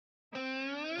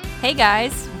Hey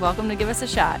guys, welcome to Give Us a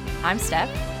Shot. I'm Steph.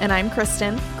 And I'm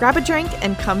Kristen. Grab a drink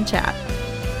and come chat.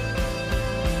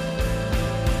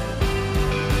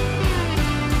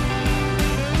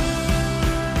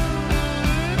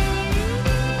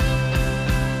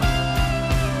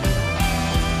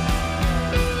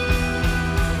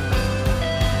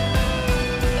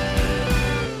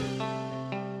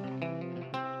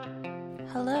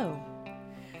 Hello.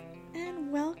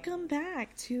 And welcome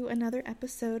back to another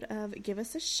episode of Give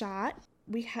Us a Shot.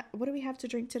 What do we have to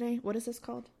drink today? What is this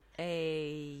called?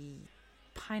 A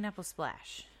pineapple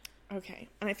splash. Okay,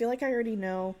 and I feel like I already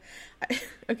know.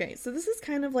 Okay, so this is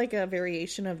kind of like a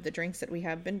variation of the drinks that we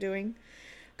have been doing.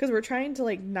 Because we're trying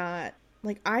to not...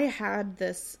 I had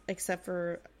this except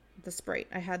for the Sprite.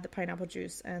 I had the pineapple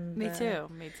juice and Me the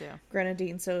too.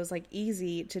 grenadine, so it was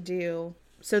easy to do.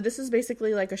 So this is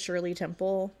basically like a Shirley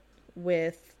Temple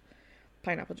with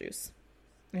pineapple juice.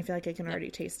 And I feel like I can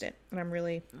already taste it. And I'm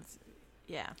really...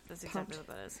 That's exactly what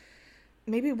that is.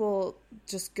 Maybe we'll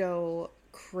just go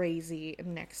crazy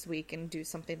next week and do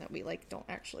something that we don't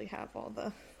actually have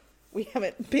we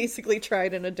haven't basically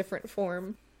tried in a different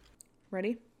form.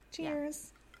 Ready?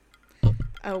 Cheers. Yeah.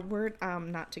 Oh, we're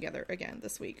not together again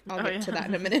this week. I'll get to that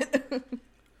in a minute. That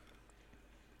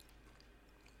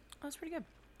was pretty good.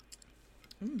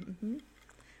 Mm-hmm.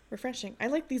 Refreshing. I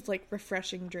like these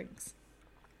refreshing drinks.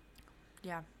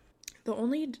 Yeah. The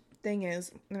only thing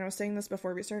is, and I was saying this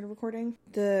before we started recording,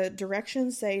 the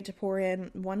directions say to pour in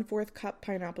 1/4 cup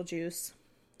pineapple juice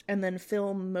and then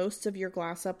fill most of your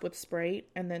glass up with Sprite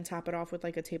and then top it off with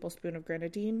a tablespoon of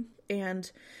grenadine.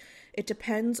 And it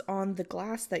depends on the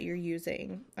glass that you're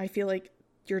using. I feel like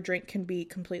your drink can be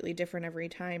completely different every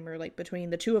time, or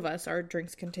between the two of us, our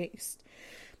drinks can taste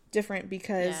different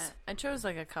because I chose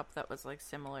a cup that was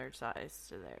similar size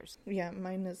to theirs. Yeah,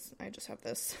 mine is, I just have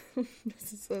this.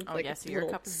 This is so your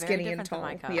cup is very skinny and different tall.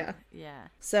 than my cup. Yeah.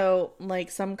 So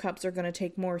some cups are going to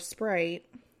take more Sprite,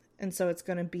 and so it's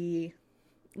going to be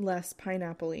less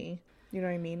pineapple-y. You know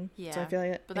what I mean? Yeah. So I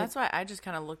feel but that's why I just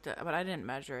kind of looked at, but I didn't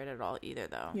measure it at all either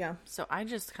though. Yeah. So I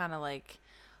just kind of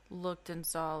looked and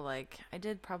saw I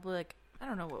did probably I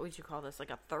don't know, what would you call this?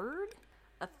 A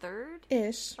third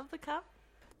ish of the cup.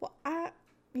 Well,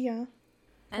 yeah.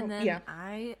 And then yeah.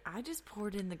 I just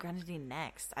poured in the grenadine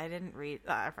next. I didn't read.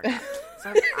 I forgot.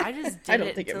 So I just did I don't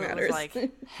it think it until matters. it was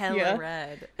hella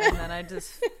red, and then I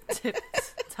just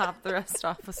topped the rest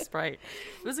off with Sprite.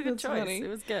 It was a good choice. Funny. It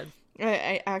was good.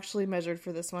 I actually measured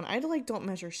for this one. I don't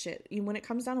measure shit. When it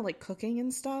comes down to cooking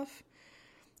and stuff,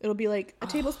 it'll be a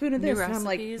tablespoon of this, New and I'm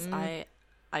recipes,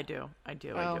 I do. I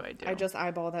just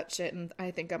eyeball that shit, and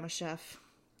I think I'm a chef.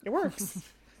 It works.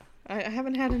 I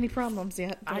haven't had any problems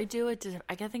yet. But... I do it.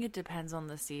 I think it depends on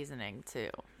the seasoning too.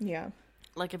 Yeah.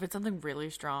 If it's something really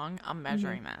strong, I'm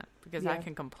measuring that because I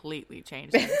can completely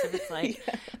change things. If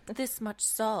it's this much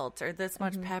salt or this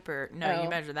much pepper, no, you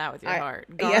measure that with your heart.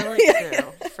 Garlic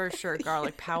too, for sure.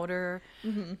 Garlic powder,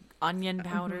 onion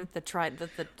powder,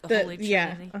 the holy trinity.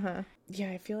 Yeah,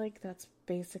 yeah. I feel like that's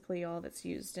basically all that's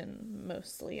used in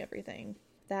mostly everything.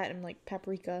 That and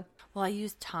paprika. Well, I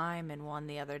used thyme in one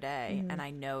the other day, and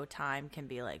I know thyme can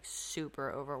be super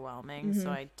overwhelming, so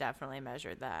I definitely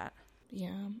measured that.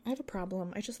 Yeah, I have a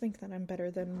problem. I just think that I'm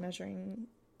better than measuring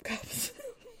cups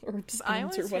or spoons I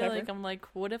always or whatever. feel I'm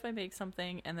what if I make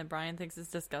something and then Brian thinks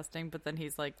it's disgusting, but then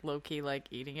he's low-key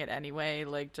eating it anyway,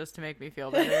 just to make me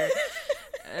feel better.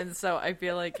 And so I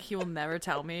feel he will never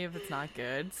tell me if it's not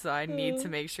good, so I need to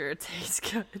make sure it tastes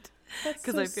good.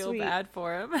 Because I feel bad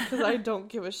for him. Because I don't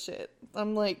give a shit.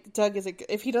 I'm Doug, is it good?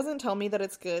 If he doesn't tell me that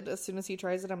it's good as soon as he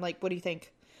tries it, I'm what do you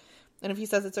think? And if he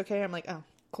says it's okay, I'm oh,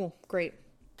 cool, great.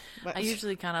 But... I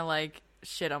usually kind of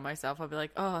shit on myself. I'll be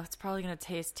oh, it's probably going to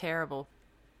taste terrible.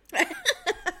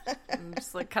 I'm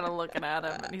just kind of looking at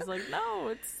him, and he's no,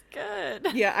 it's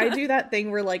good. Yeah, I do that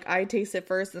thing where I taste it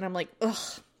first, and I'm ugh,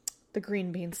 the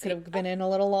green beans could have been in a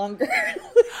little longer.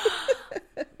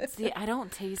 See, I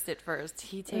don't taste it first.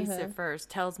 He tastes it first,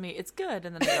 tells me it's good,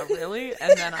 and then I go, really?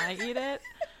 And then I eat it.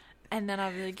 And then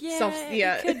I'll be it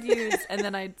could use. And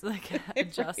then I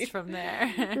adjust from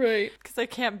there. Right. Because I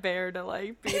can't bear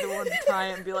to be the one to try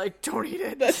it and be don't eat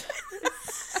it.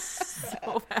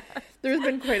 So bad. There's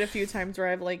been quite a few times where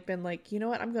I've been you know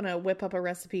what, I'm going to whip up a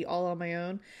recipe all on my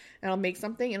own. And I'll make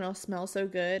something and it'll smell so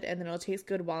good. And then it'll taste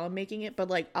good while I'm making it.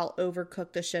 But I'll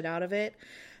overcook the shit out of it.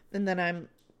 And then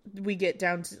we sit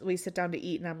down to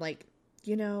eat, and I'm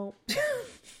you know,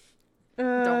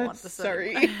 don't want the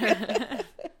sorry.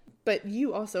 But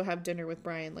you also have dinner with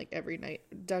Brian every night.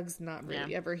 Doug's not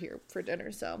really ever here for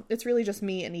dinner, so it's really just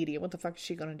me and Edie. What the fuck is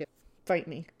she gonna do? fight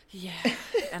me. Yeah.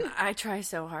 And I try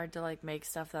so hard to like make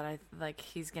stuff that I like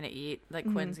he's gonna eat, like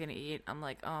Quinn's gonna eat. I'm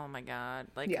like, oh my god,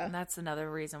 like, and that's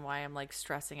another reason why I'm like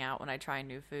stressing out when I try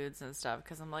new foods and stuff,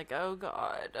 because I'm like, oh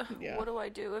god, what do I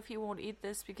do if he won't eat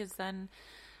this? Because then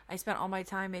I spent all my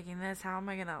time making this. How am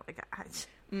I gonna like?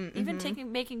 Even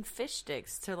making fish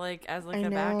sticks to like as like a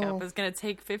backup is gonna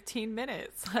take 15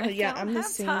 minutes. Like, I'm the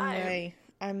same way.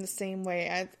 I'm the same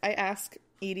way. I ask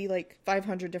Edie like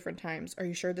 500 different times, are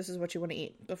you sure this is what you want to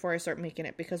eat, before I start making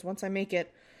it, because once I make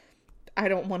it, I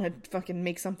don't want to fucking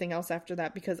make something else after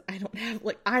that, because I don't have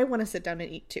like, I want to sit down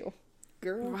and eat too,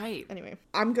 girl. Right. Anyway,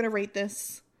 I'm gonna rate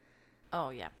this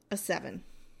a 7.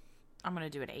 I'm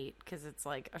gonna do an 8 because it's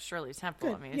like a Shirley Temple.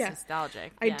 Good. I mean, it's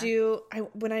nostalgic.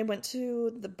 When I went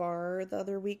to the bar the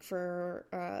other week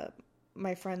for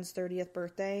my friend's 30th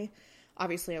birthday,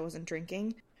 obviously I wasn't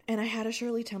drinking, and I had a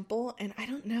Shirley Temple, and I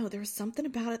don't know, there was something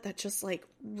about it that just like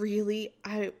really,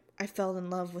 I fell in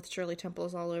love with Shirley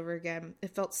Temples all over again. It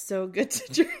felt so good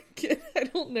to drink it. I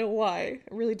don't know why. It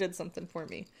really did something for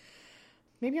me.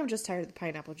 Maybe I'm just tired of the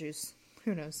pineapple juice.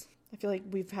 Who knows? I feel like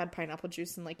we've had pineapple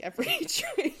juice in like every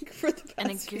drink for the past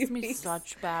and it gives me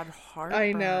such bad heartburn.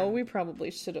 I know. We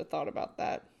probably should have thought about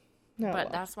that. No,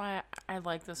 but that's why I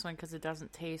like this one, because it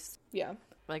doesn't taste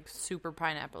like super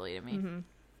pineapple-y to me. Mm-hmm.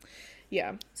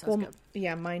 Yeah. So well, good.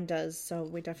 Yeah, mine does. So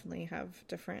we definitely have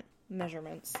different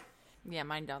measurements. Yeah,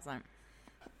 mine doesn't,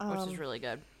 which is really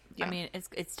good. Yeah. I mean,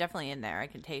 it's definitely in there. I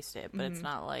can taste it, but it's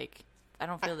not like, I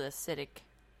don't feel the acidic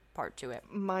part to it.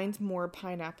 Mine's more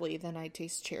pineapple-y than I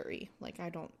taste cherry. Like, I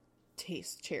don't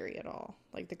taste cherry at all.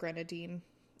 Like the grenadine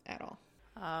at all.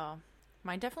 Oh,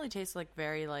 mine definitely tastes like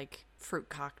very like fruit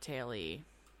cocktail-y,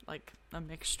 like a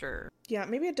mixture. Yeah,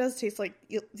 maybe it does taste like,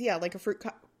 like a fruit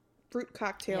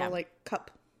cocktail like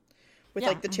cup with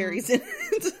like the cherries in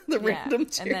it. The random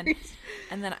cherries.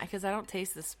 And then because I don't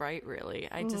taste the Sprite really,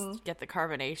 I just get the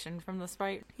carbonation from the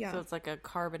Sprite. Yeah, so it's like a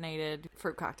carbonated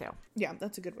fruit cocktail. Yeah,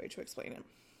 that's a good way to explain it.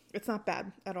 It's not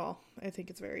bad at all. I think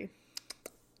it's very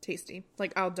tasty.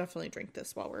 Like, I'll definitely drink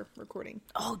this while we're recording.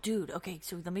 Oh, dude. Okay,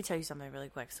 so let me tell you something really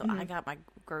quick. So I got my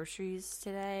groceries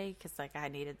today because, like, I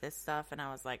needed this stuff, and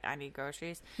I was like, I need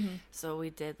groceries. So we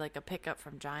did, like, a pickup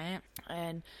from Giant,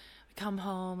 and we come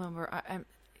home, and I'm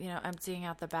emptying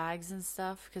out the bags and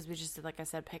stuff because we just did, like I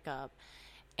said, pickup.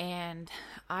 And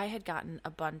I had gotten a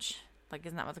bunch, like,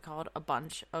 isn't that what they're called? A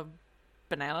bunch of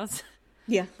bananas.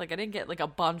 Yeah. Like, I didn't get, like, a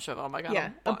bunch of them. I got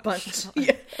a bunch.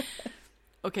 Yeah.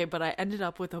 Okay, but I ended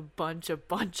up with a bunch of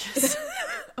bunches.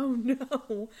 Oh,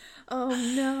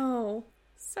 no.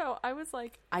 So I was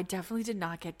like, I definitely did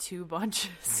not get 2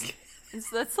 bunches.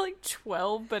 So that's like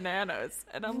 12 bananas.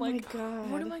 And I'm like,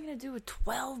 God, what am I going to do with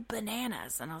 12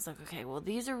 bananas? And I was like, okay, well,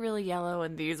 these are really yellow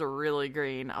and these are really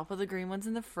green. I'll put the green ones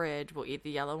in the fridge. We'll eat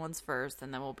the yellow ones first,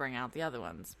 and then we'll bring out the other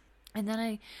ones. And then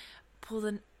I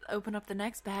open up the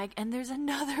next bag, and there's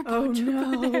another bunch of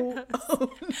bananas. Oh,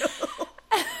 no.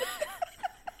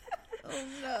 Oh,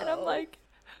 no. And I'm like,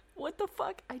 what the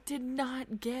fuck? I did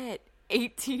not get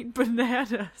 18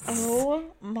 bananas.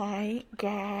 Oh, my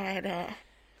God.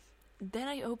 Then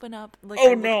I open up, like,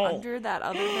 no. under that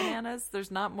other bananas, there's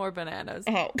not more bananas.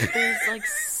 Oh. There's, like,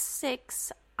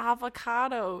 6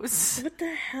 avocados. What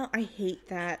the hell? I hate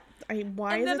that.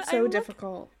 Why is it so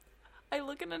difficult? I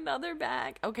look in another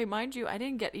bag. Okay, mind you, I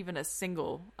didn't get even a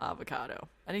single avocado.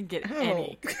 I didn't get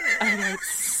any. I got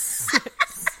 6.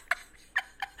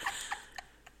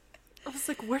 I was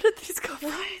like, where did these go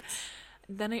from?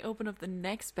 Then I open up the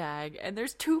next bag, and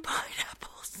there's 2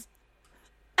 pineapples.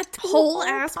 Whole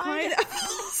ass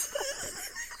pineapples.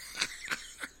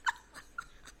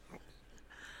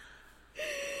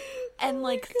 And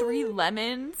like 3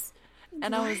 lemons.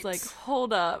 And I was like,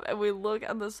 hold up. And we look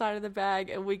on the side of the bag,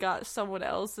 and we got someone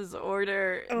else's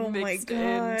order mixed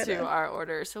into our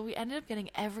order. So we ended up getting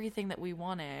everything that we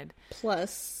wanted.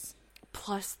 Plus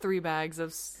 3 bags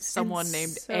of someone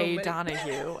named A.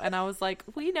 Donahue. And I was like,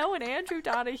 we know an Andrew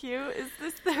Donahue. Is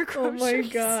this their groceries? Oh my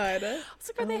God. I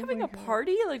was like, are they having a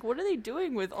party? Like, what are they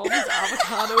doing with all these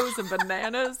avocados and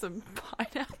bananas and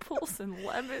pineapples and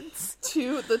lemons?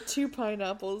 The 2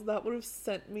 pineapples, that would have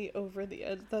sent me over the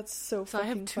edge. That's so fucking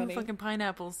funny. So I have 2 fucking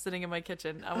pineapples sitting in my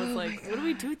kitchen. I was like, what do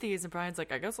we do with these? And Brian's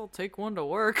like, I guess I'll take one to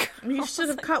work. You should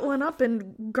have cut one up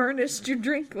and garnished your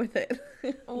drink with it.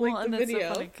 Well, and that's so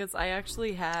funny because I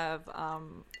actually have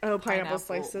pineapple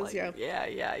slices, like, yeah.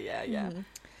 Mm-hmm.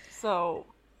 So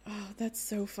that's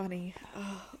so funny.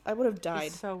 I would have died.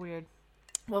 It's so weird.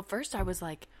 Well, first I was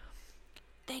like,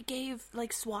 they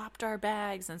swapped our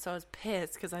bags, and so I was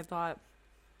pissed because I thought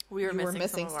we were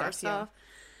missing some of our stuff.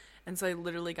 And so I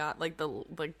literally got like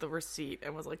the receipt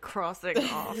and was like crossing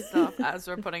off stuff as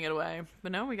we're putting it away.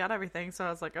 But no, we got everything. So I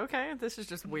was like, okay, this is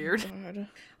just weird. God.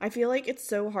 I feel like it's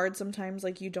so hard sometimes,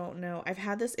 like, you don't know. I've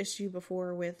had this issue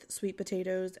before with sweet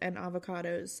potatoes and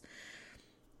avocados.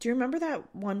 Do you remember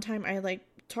that one time I like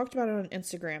talked about it on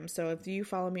Instagram? So if you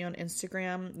follow me on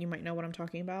Instagram, you might know what I'm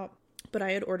talking about. But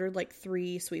I had ordered like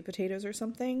 3 sweet potatoes or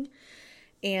something,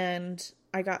 and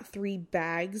I got 3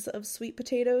 bags of sweet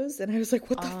potatoes, and I was like,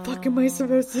 what the fuck am I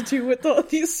supposed to do with all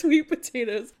these sweet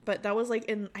potatoes? But that was like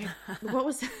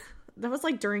that was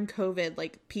like during COVID,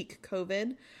 like peak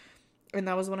COVID. And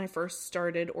that was when I first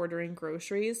started ordering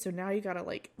groceries. So now you gotta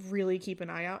like really keep an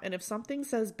eye out. And if something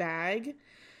says bag,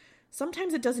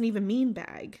 sometimes it doesn't even mean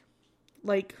bag.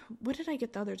 Like, what did I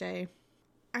get the other day?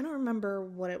 I don't remember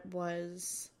what it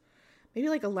was. Maybe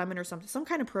like a lemon or something, some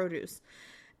kind of produce.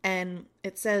 And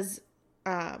it says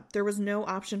there was no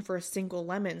option for a single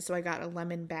lemon, so I got a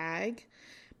lemon bag.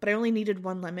 But I only needed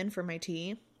 1 lemon for my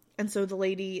tea. And so the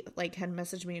lady like had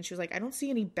messaged me and she was like, I don't see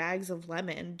any bags of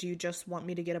lemon. Do you just want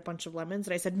me to get a bunch of lemons?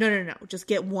 And I said, no. Just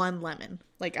get 1 lemon.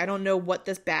 Like, I don't know what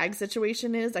this bag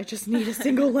situation is. I just need a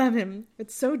single lemon.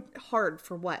 It's so hard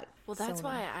for what? Well, that's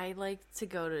why I like to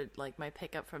go to like my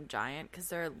pickup from Giant, because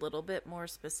they're a little bit more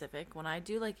specific. When I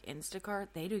do like Instacart,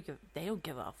 they don't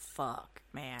give a fuck,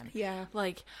 man. Yeah.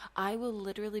 Like, I will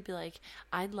literally be like,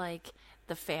 I'd like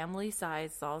the family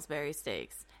size Salisbury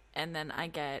steaks, and then I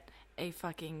get a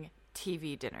fucking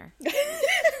TV dinner.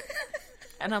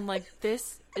 And I'm like,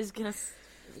 this is gonna,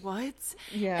 what?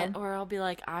 Yeah. Or I'll be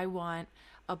like, I want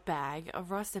a bag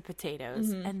of russet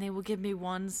potatoes, and they will give me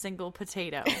 1 single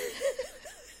potato.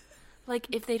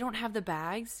 Like, if they don't have the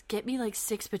bags, get me like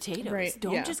 6 potatoes. Right,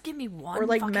 Don't just give me 1 or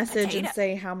like fucking message potato. and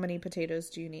say, how many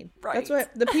potatoes do you need? Right. That's what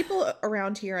the people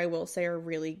around here, I will say, are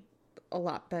really a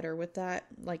lot better with that,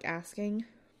 like asking.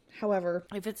 However,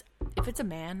 if it's a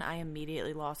man, I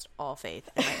immediately lost all faith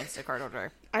in my Instacart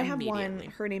order. I have one.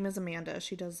 Her name is Amanda.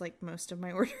 She does like most of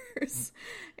my orders,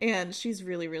 and she's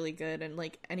really, really good. And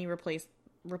like any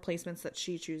replacements that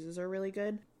she chooses are really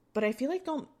good. But I feel like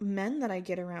the men that I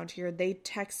get around here, they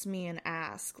text me and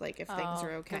ask like if things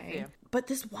are okay. But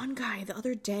this one guy the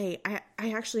other day, I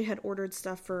actually had ordered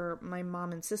stuff for my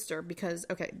mom and sister because,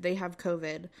 okay, they have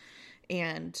COVID,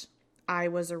 and I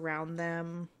was around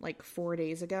them like 4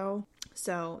 days ago.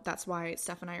 So that's why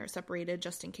Steph and I are separated,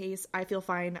 just in case. I feel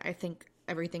fine. I think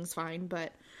everything's fine,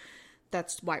 but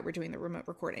that's why we're doing the remote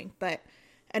recording. But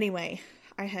anyway,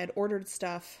 I had ordered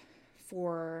stuff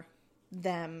for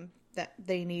them that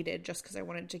they needed just because I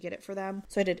wanted to get it for them.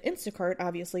 So I did Instacart.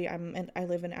 Obviously, I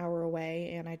live an hour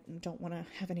away and I don't want to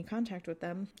have any contact with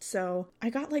them. So I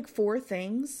got like 4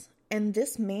 things. And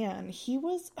this man, he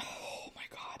was, oh my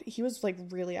God, he was like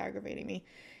really aggravating me.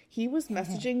 He was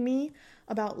messaging me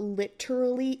about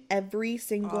literally every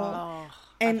single...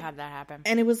 I've had that happen.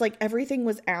 And it was like everything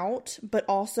was out, but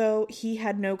also he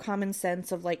had no common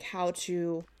sense of like how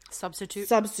to...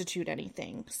 Substitute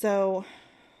anything. So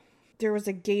there was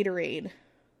a Gatorade.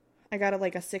 I got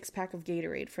like a 6-pack of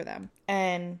Gatorade for them.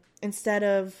 And instead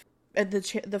of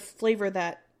the flavor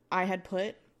that I had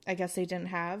put, I guess they didn't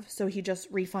have, so he just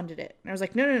refunded it. And I was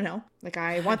like, no. Like,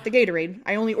 I want the Gatorade.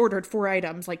 I only ordered 4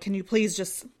 items. Like, can you please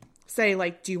just say,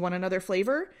 like, do you want another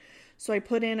flavor? So I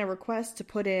put in a request to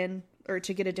put in, or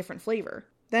to get a different flavor.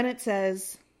 Then it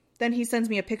says, then he sends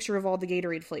me a picture of all the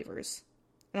Gatorade flavors.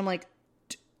 And I'm like,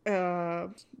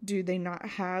 do they not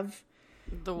have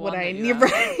the one what I need?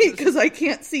 Right? Because I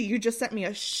can't see. You just sent me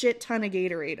a shit ton of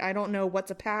Gatorade. I don't know what's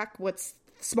a pack, what's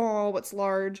small, what's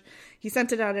large. He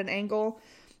sent it at an angle.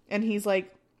 And he's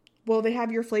like, well, they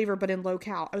have your flavor, but in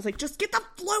low-cal. I was like, just get the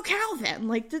low-cal then.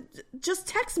 Like, just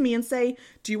text me and say,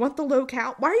 do you want the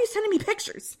low-cal? Why are you sending me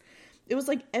pictures? It was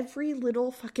like every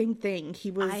little fucking thing.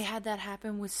 I had that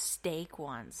happen with steak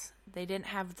once. They didn't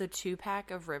have the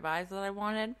 2-pack of ribeyes that I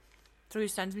wanted. So he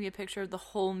sends me a picture of the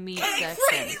whole meat section.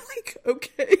 Right? Like,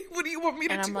 okay, what do you want me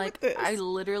to do I'm like, with this? I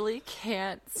literally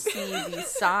can't see these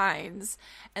signs.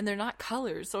 And they're not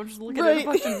colors, so I'm just looking at a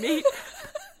bunch of meat.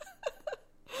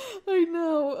 I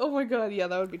know. Oh my God. Yeah,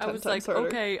 that would be 10 times harder. I was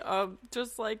like, okay,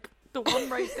 just like the one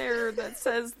right there that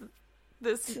says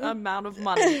this amount of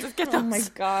money. Just get those. Oh my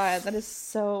God. That is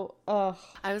so, ugh.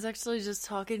 I was actually just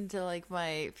talking to like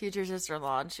my future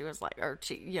sister-in-law, and she was like,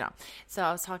 so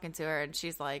I was talking to her, and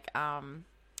she's like,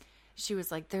 she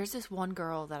was like, there's this one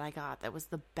girl that I got that was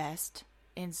the best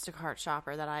Instacart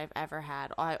shopper that I've ever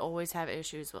had. I always have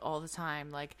issues with all the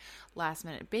time, like last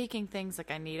minute baking things,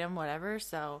 like I need them, whatever.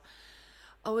 So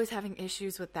always having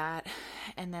issues with that.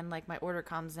 And then like my order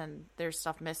comes and there's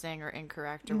stuff missing or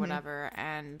incorrect or whatever.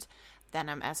 And then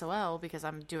I'm SOL because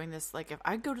I'm doing this, like, if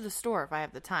I go to the store if I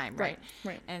have the time, right?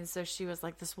 Right. And so she was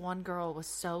like, this one girl was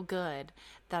so good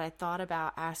that I thought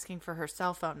about asking for her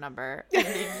cell phone number and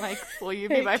being like, will you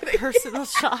be my personal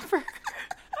shopper?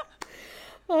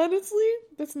 Honestly,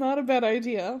 that's not a bad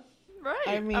idea. Right.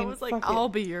 I mean, I was like, I'll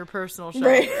be your personal shopper.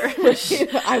 Right.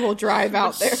 I will drive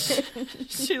out there.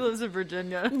 She lives in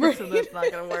Virginia, right. So that's not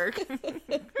going to work.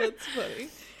 That's funny.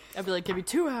 I'd be like, give me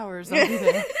 2 hours, I'll be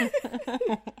there.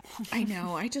 I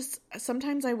know.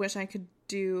 Sometimes I wish I could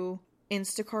do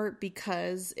Instacart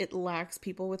because it lacks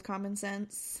people with common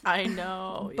sense. I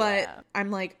know. But yeah. I'm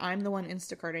like, I'm the one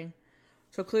Instacarting.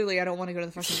 So clearly I don't want to go to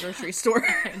the fucking grocery store.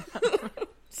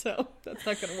 So that's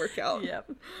not going to work out.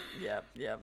 Yep.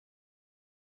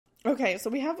 Okay, so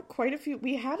we have quite a few.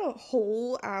 We had a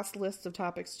whole ass list of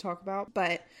topics to talk about,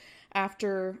 but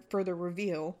after further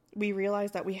review, we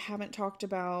realized that we haven't talked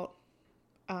about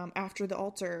After the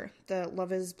Altar, the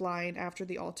Love is Blind After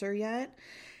the Altar yet.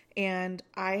 And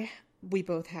we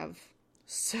both have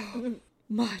so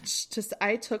much.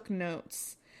 I took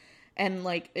notes. And,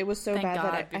 like, it was so Thank bad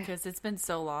God, that because it's been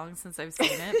so long since I've seen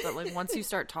it. But, like, once you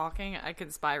start talking, I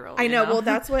can spiral. I know. Well,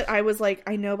 that's what I was like.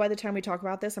 I know by the time we talk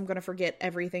about this, I'm going to forget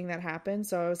everything that happened.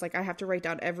 So I was like, I have to write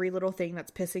down every little thing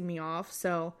that's pissing me off.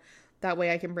 So that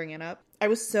way I can bring it up. I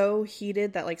was so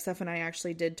heated that, like, Steph and I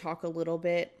actually did talk a little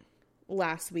bit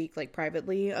last week, like,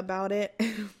 privately about it.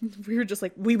 We were just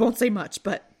like, we won't say much,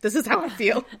 but this is how I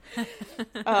feel.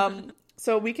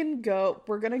 So we're going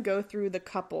to go through the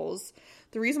couples.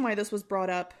 The reason why this was brought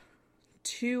up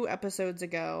 2 episodes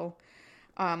ago,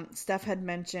 Steph had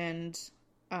mentioned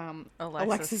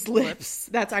Alexis Lips.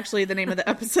 That's actually the name of the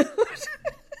episode.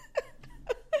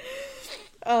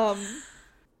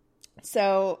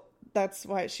 So that's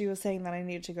why she was saying that I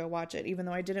needed to go watch it. Even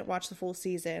though I didn't watch the full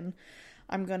season,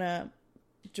 I'm going to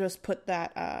just put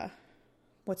that,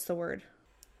 what's the word?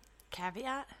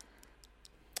 Caveat?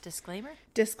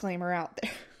 Disclaimer out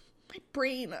there. My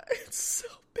brain, it's so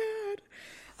bad.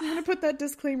 I'm going to put that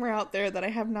disclaimer out there that I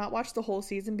have not watched the whole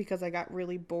season because I got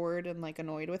really bored and, like,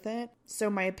 annoyed with it. So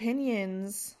my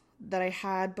opinions that I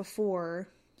had before,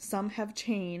 some have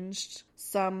changed,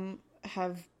 some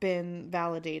have been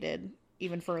validated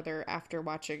even further after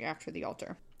watching After the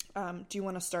Altar. Do you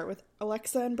want to start with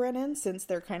Alexa and Brennan, since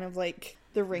they're kind of like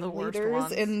the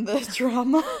ringleaders in the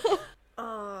drama?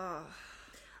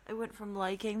 I went from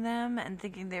liking them and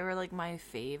thinking they were, like, my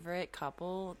favorite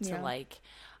couple to, like,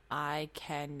 I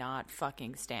cannot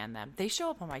fucking stand them. They show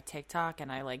up on my TikTok and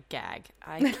I, like, gag.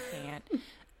 I can't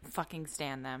fucking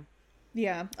stand them.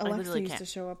 Yeah, Alexa used to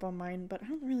show up on mine, but I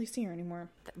don't really see her anymore.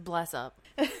 Bless up.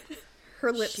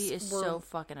 Her lips She is so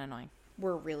fucking annoying.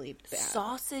 Were really bad.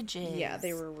 Sausages. Yeah,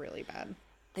 they were really bad.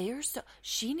 They are so...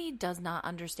 She does not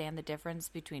understand the difference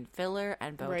between filler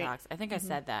and Botox. Right. I think I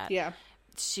said that. Yeah.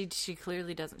 She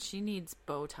clearly doesn't. She needs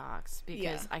Botox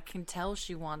because I can tell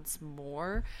she wants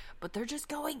more, but they're just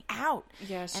going out.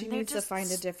 Yeah, she needs to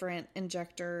find a different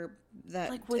injector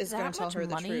that is going to tell her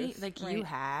the truth. Like, you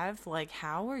have, like,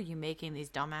 how are you making these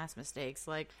dumbass mistakes?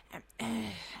 Like,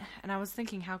 and I was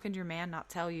thinking, how can your man not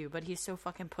tell you? But he's so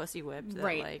fucking pussy whipped that,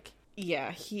 like,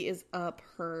 yeah, he is up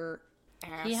her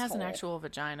asshole. He has an actual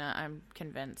vagina. I'm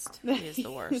convinced he is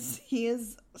the worst. He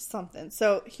is something.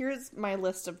 So here's my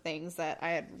list of things that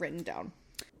I had written down.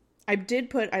 I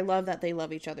love that they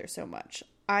love each other so much.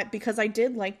 Because I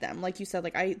did like them. Like you said,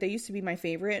 like, they used to be my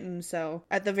favorite. And so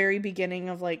at the very beginning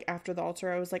of, like, After the Altar,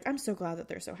 I was like, I'm so glad that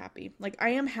they're so happy. Like,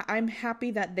 I'm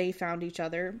happy that they found each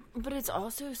other. But it's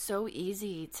also so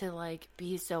easy to, like,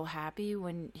 be so happy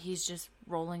when he's just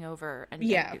rolling over and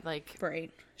like,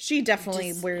 right. She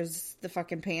definitely wears the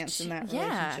fucking pants in that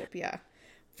relationship. Yeah,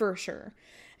 for sure.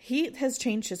 He has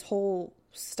changed his whole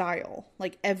style.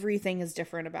 Like, everything is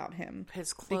different about him.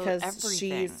 His clothes, because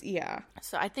everything.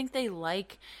 So I think they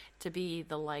like to be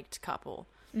the liked couple.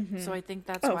 Mm-hmm. So I think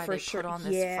that's why they put on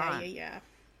this front. Yeah.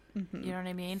 Mm-hmm. You know what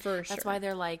I mean? That's why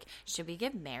they're like, should we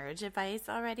give marriage advice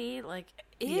already? Like,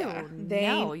 ew,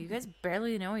 no, you guys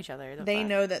barely know each other. They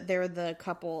know that they're the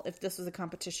couple. If this is a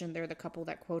competition, they're the couple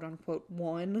that quote unquote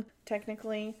won,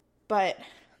 technically. But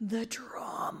the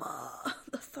drama,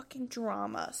 the fucking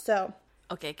drama. So,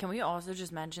 okay, can we also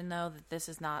just mention, though, that this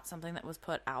is not something that was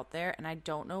put out there, and I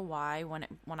don't know why when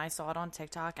I saw it on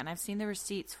TikTok, and I've seen the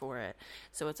receipts for it,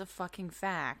 so it's a fucking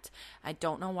fact. I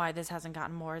don't know why this hasn't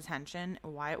gotten more attention,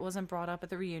 why it wasn't brought up at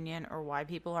the reunion, or why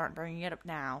people aren't bringing it up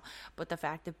now, but the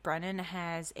fact that Brennan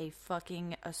has a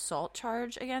fucking assault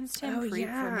charge against him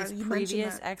from his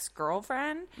previous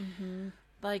ex-girlfriend. Mm-hmm.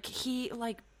 Like, he,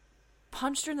 like,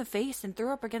 punched her in the face and threw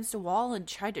her up against a wall and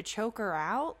tried to choke her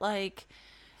out, like...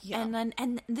 Yeah.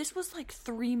 And this was like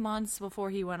 3 months before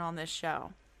he went on this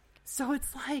show. So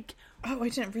it's like, oh, I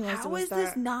didn't realize how is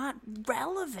this not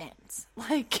relevant?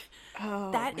 Like,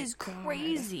 that is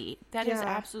crazy. That is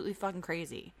absolutely fucking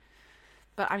crazy.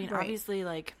 But I mean, obviously,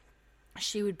 like,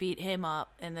 she would beat him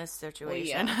up in this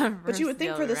situation. Well, yeah. But you would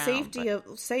think for the safety of,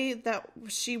 say that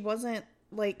she wasn't,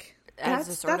 like,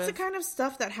 that's the kind of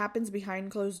stuff that happens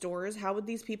behind closed doors. How would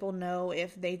these people know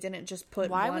if they didn't just put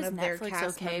one of their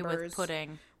cast members? With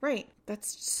putting? Right.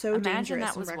 That's so dangerous. Imagine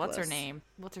that was, and what's her name?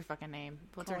 What's her fucking name?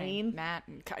 What's Colleen? her name? Matt.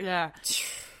 Yeah.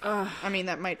 I mean,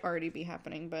 that might already be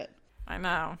happening, but I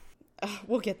know.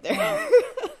 We'll get there.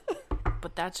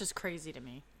 But that's just crazy to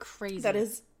me. Crazy. That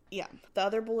is, yeah. The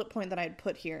other bullet point that I'd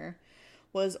put here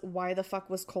was, why the fuck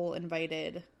was Cole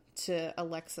invited to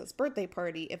Alexa's birthday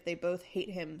party if they both hate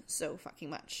him so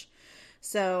fucking much?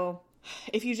 So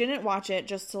if you didn't watch it,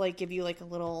 just to like give you like a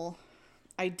little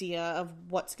idea of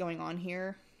what's going on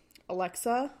here,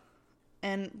 Alexa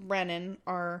and Brennan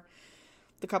are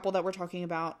the couple that we're talking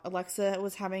about. Alexa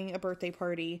was having a birthday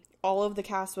party. All of the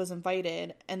cast was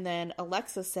invited, and then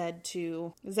Alexa said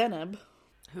to Zenab,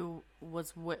 who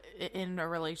was in a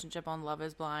relationship on Love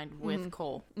is Blind with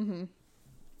Cole. Mm-hmm.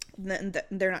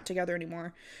 They're not together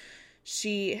anymore.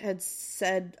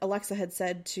 Alexa had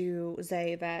said to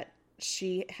Zay that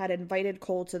she had invited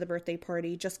Cole to the birthday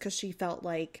party just because she felt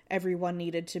like everyone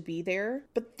needed to be there.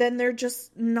 But then they're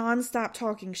just nonstop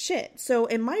talking shit. So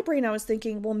in my brain, I was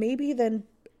thinking, well, maybe then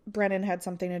Brennan had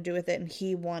something to do with it and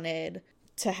he wanted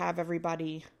to have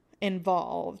everybody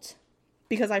involved.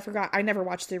 Because I never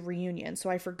watched the reunion, so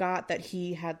I forgot that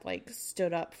he had, like,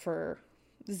 stood up for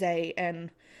Zay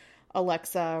and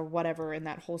Alexa or whatever in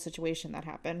that whole situation that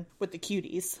happened with the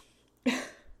cuties.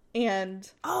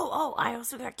 And I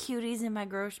also got cuties in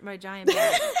my giant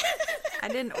bag. I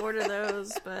didn't order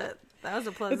those, but that was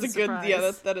a pleasant surprise.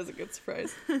 Yeah, that is a good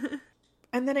surprise.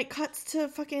 And then it cuts to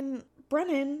fucking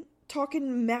Brennan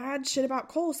talking mad shit about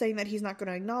Cole, saying that he's not going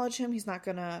to acknowledge him,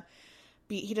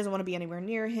 he doesn't want to be anywhere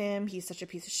near him, he's such a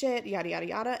piece of shit, yada yada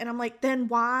yada. And I'm like, then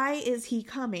why is he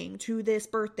coming to this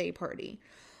birthday party?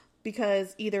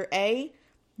 Because either A,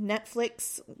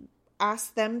 Netflix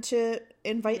asked them to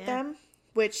invite them,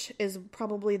 which is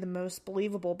probably the most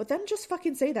believable, but then just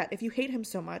fucking say that. If you hate him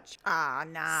so much, nah,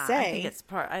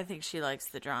 I think she likes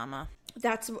the drama.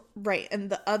 That's right. And on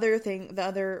the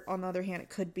other hand, it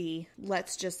could be,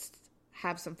 let's just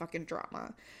have some fucking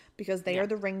drama. Because they are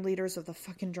the ringleaders of the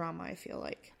fucking drama, I feel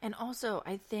like. And also,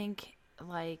 I think,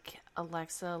 like,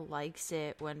 Alexa likes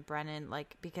it when Brennan,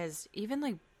 like, because even,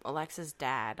 like, Alexa's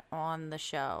dad on the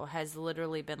show has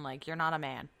literally been like, you're not a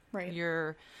man. Right.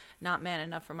 You're not man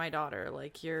enough for my daughter.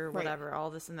 Like, you're whatever, all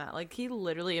this and that. Like, he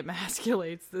literally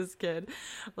emasculates this kid,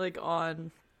 like,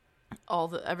 on all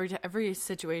the, every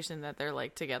situation that they're,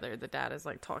 like, together. The dad is,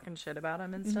 like, talking shit about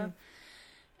him and stuff.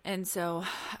 And so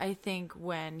I think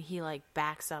when he, like,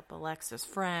 backs up Alexa's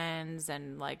friends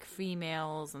and, like,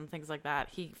 females and things like that,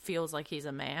 he feels like he's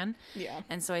a man. Yeah.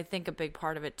 And so I think a big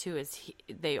part of it, too, is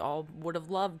they all would have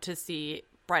loved to see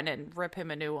Brennan rip him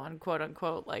a new one, quote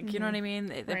unquote. Like, you know what I mean?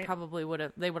 They probably would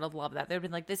have, they would have loved that. They would have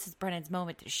been like, this is Brennan's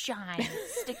moment to shine,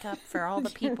 stick up for all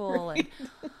the people. And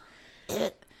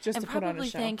just and to put on a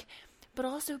show. But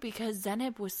also because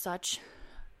Zenab was such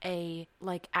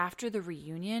like, after the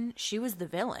reunion, she was the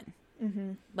villain.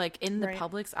 Like, in the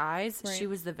public's eyes, she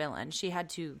was the villain. She had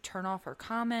to turn off her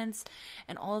comments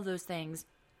and all of those things.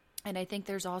 And I think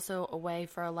there's also a way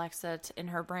for Alexa in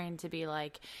her brain to be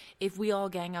like, if we all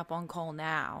gang up on Cole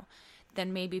now,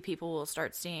 then maybe people will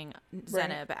start seeing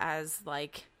Zenab as,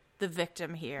 like, the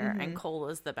victim here and Cole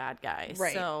is the bad guy.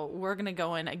 So we're going to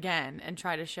go in again and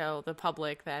try to show the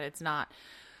public that it's not,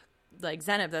 like,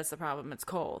 Zenab that's the problem, it's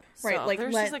Cole. Right, so like,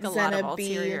 there's let just, like, a Zenab lot of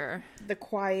ulterior... be the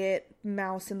quiet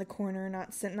mouse in the corner,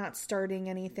 not starting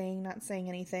anything, not saying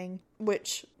anything,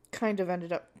 which kind of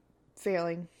ended up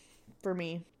failing for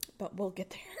me. But we'll get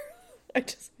there. I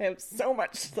just have so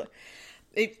much.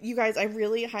 You guys, I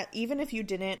really had, even if you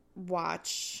didn't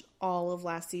watch all of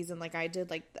last season like I did,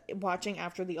 like, watching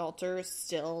After the Altar,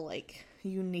 still, like,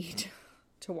 you need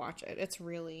to watch it. It's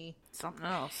really something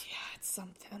else. Yeah, it's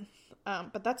something.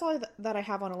 But that's all that I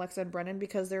have on Alexa and Brennan,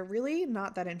 because they're really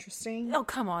not that interesting. Oh,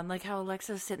 come on. Like, how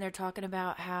Alexa's sitting there talking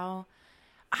about how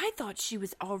I thought she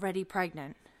was already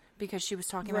pregnant. Because she was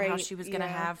talking about how she was going to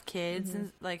have kids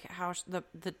and, like, how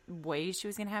the ways she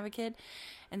was going to have a kid.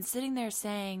 And sitting there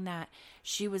saying that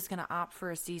she was going to opt for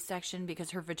a C-section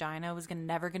because her vagina was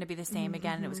never going to be the same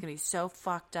again. And it was going to be so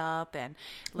fucked up and,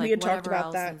 like, we had whatever talked about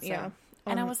else. that, and so,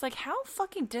 And I was like, how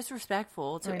fucking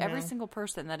disrespectful to every single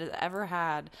person that has ever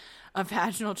had a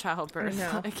vaginal childbirth.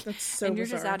 Like, that's so and you're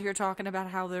bizarre. just out here talking about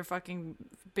how they're fucking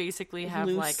basically have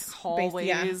loose, like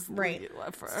hallways for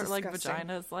like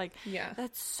vaginas. Like,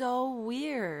 that's so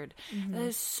weird. That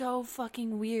is so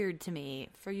fucking weird to me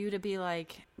for you to be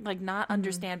like not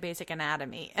understand basic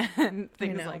anatomy and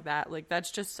things like that. Like,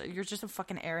 that's just, you're just a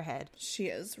fucking airhead. She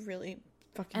is really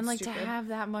fucking and like stupid. To have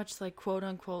that much like quote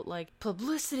unquote like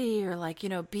publicity or like, you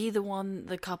know, be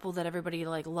the couple that everybody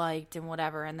like liked and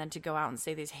whatever, and then to go out and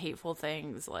say these hateful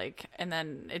things, like, and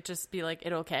then it just be like,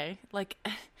 it okay, like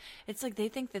it's like they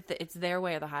think that it's their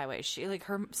way or the highway. She, like,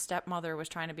 her stepmother was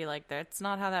trying to be like, that's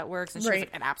not how that works, and she was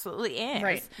like, it absolutely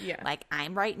is, like,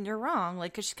 I'm right and you're wrong,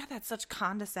 like, because she's got that such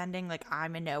condescending, like,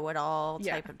 I'm a know-it-all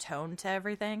type of tone to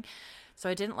everything. So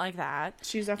I didn't like that.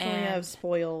 She's definitely a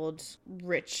spoiled,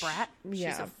 rich brat.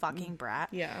 She's a fucking brat.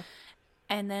 Yeah.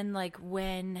 And then, like,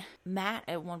 when Matt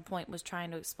at one point was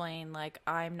trying to explain, like,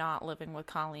 I'm not living with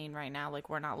Colleen right now, like,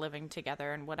 we're not living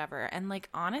together and whatever. And, like,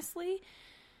 honestly,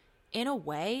 in a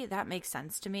way, that makes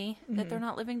sense to me that they're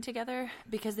not living together,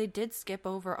 because they did skip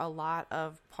over a lot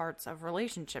of parts of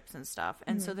relationships and stuff.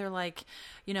 And so they're like,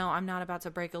 you know, I'm not about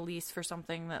to break a lease for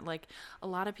something that, like, a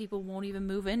lot of people won't even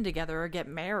move in together or get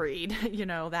married, you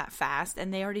know, that fast.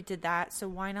 And they already did that. So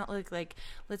why not, like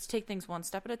let's take things one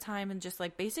step at a time, and just,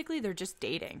 like, basically they're just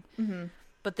dating.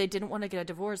 But they didn't want to get a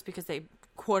divorce because they,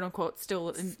 quote unquote,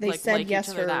 still they like said like yes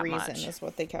each other for that a reason much. Is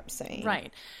what they kept saying.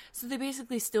 Right. So they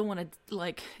basically still want to,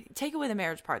 like, take away the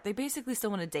marriage part. They basically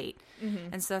still want to date,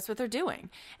 and so that's what they're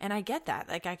doing. And I get that.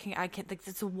 Like, I can like,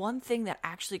 that's the one thing that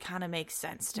actually kind of makes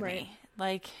sense to me.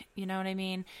 Like, you know what I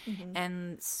mean?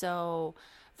 And so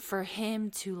for him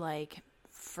to, like,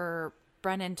 for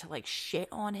Brennan to, like, shit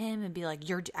on him and be like,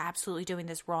 you're absolutely doing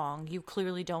this wrong, you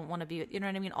clearly don't want to be, you know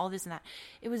what I mean, all this and that,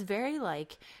 it was very,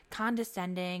 like,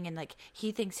 condescending, and, like,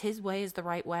 he thinks his way is the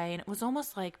right way. And it was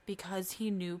almost like, because he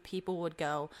knew people would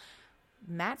go,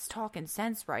 Matt's talking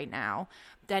sense right now,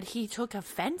 that he took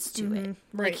offense to it.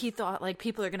 Like, he thought, like,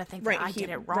 people are going to think that I did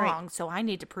it wrong, so I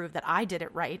need to prove that I did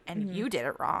it right and you did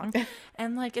it wrong.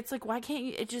 And, like, it's like, why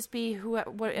can't it just be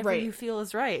whatever you feel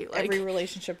is right? Like, every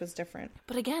relationship is different.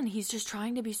 But again, he's just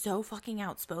trying to be so fucking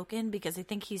outspoken because I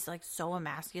think he's, like, so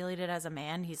emasculated as a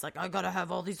man. He's like, I gotta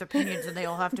have all these opinions and they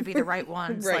all have to be the right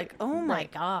ones. Like, oh my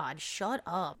God, shut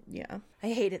up. Yeah. I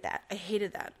hated that. I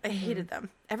hated them.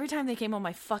 Every time they came on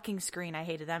my fucking screen, I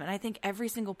hated them. And I think every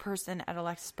single person at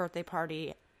Alexis' birthday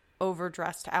party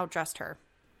outdressed her.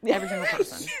 Every single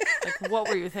person. Like, what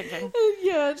were you thinking?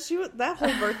 Yeah, that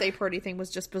whole birthday party thing was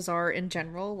just bizarre in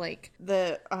general. Like,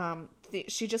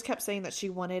 she just kept saying that she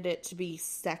wanted it to be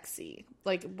sexy.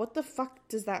 Like, what the fuck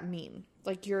does that mean?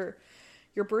 Like, your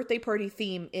birthday party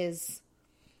theme is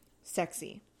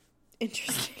sexy.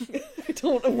 Interesting. I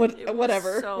don't know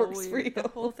whatever so works weird. for you. The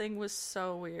whole thing was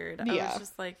so weird. I was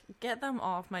just like, get them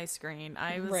off my screen.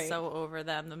 I was so over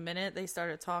them. The minute they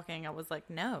started talking, I was like,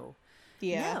 no.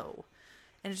 No.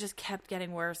 And it just kept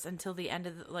getting worse until the end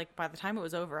of by the time it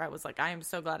was over, I was like, I am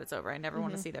so glad it's over. I never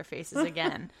want to see their faces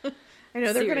again. I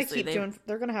know they're going to doing,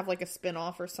 they're going to have like a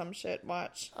spin-off or some shit.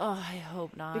 Watch. Oh, I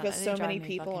hope not. Because so many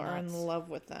people are in love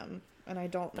with them. And I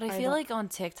don't. But I feel like on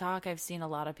TikTok, I've seen a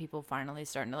lot of people finally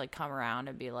starting to like come around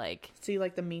and be like, see,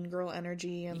 like the mean girl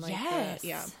energy and like,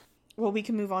 yes. Well, we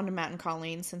can move on to Matt and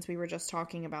Colleen since we were just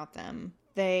talking about them.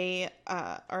 They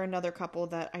are another couple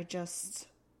that I just,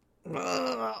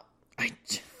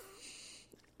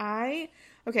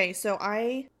 okay. So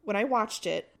when I watched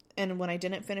it and when I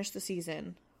didn't finish the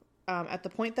season, at the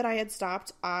point that I had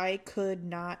stopped, I could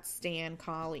not stand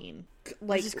Colleen.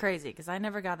 Like, which is crazy because I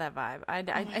never got that vibe. I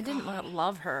didn't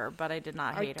love her, but I did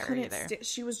not hate her either.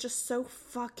 She was just so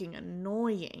fucking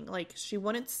annoying. Like, she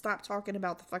wouldn't stop talking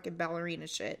about the fucking ballerina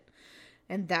shit,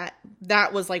 and that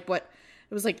was like what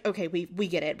it was like. Okay, we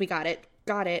get it, we got it,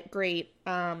 great.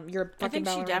 You're a fucking I think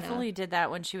ballerina. She definitely did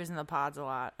that when she was in the pods a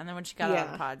lot, and then when she got out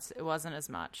of the pods, it wasn't as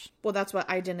much. Well, that's what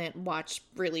I didn't watch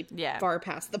really far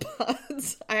past the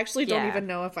pods. I actually don't even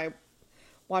know if I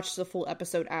watched the full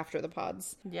episode after the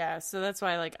pods. Yeah, so that's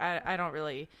why, like, I don't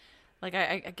really, like,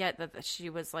 I get that she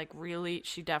was, like, really,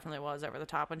 she definitely was over the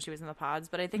top when she was in the pods,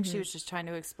 but I think she was just trying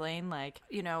to explain, like,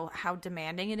 you know, how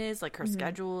demanding it is, like, her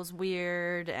schedule is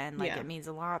weird, and, like, it means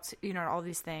a lot, to, you know, all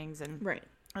these things, and right.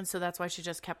 And so that's why she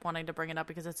just kept wanting to bring it up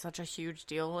because it's such a huge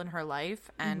deal in her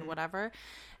life and whatever.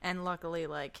 And luckily,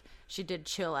 like, she did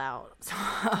chill out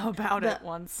about it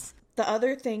once. The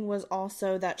other thing was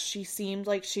also that she seemed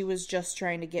like she was just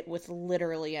trying to get with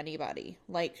literally anybody.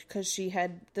 Like,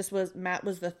 because Matt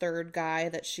was the third guy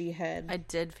that she had. I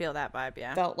did feel that vibe,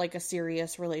 yeah. Felt like a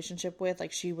serious relationship with,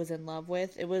 like she was in love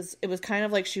with. It was kind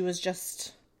of like she was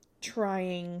just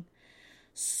trying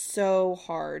so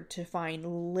hard to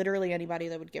find literally anybody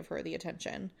that would give her the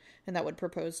attention and that would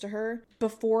propose to her.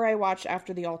 Before I watched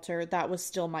After the Altar, that was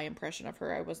still my impression of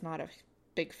her. I was not a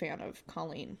big fan of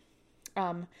Colleen.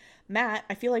 Matt,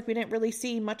 I feel like we didn't really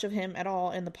see much of him at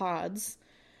all in the pods.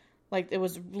 Like, it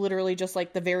was literally just,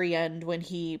 like, the very end when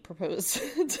he proposed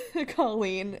to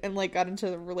Colleen and, like, got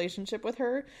into a relationship with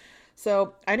her.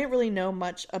 So, I didn't really know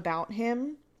much about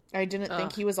him. I didn't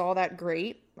think he was all that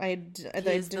great. I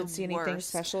didn't see anything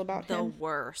special about him. The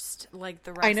worst. Like,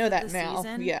 the rest I know of that the now,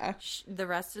 season, yeah. The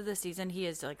rest of the season, he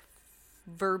is, like,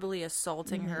 verbally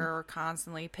assaulting her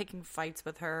constantly, picking fights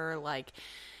with her, like,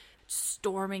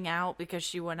 storming out because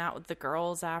she went out with the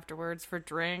girls afterwards for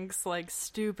drinks, like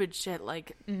stupid shit.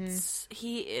 Like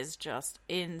he is just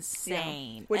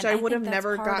insane, yeah. Which I would have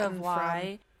never gotten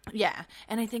from. Yeah,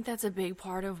 and I think that's a big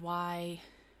part of why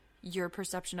your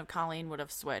perception of Colleen would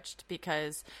have switched,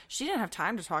 because she didn't have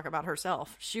time to talk about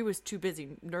herself. She was too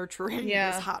busy nurturing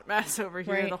this hot mess over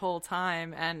here the whole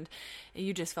time, and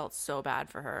you just felt so bad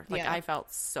for her. Like, I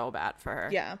felt so bad for her.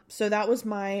 Yeah. So that was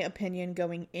my opinion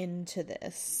going into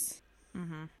this.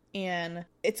 And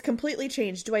it's completely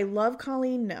changed. Do I love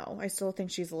Colleen? No. I still think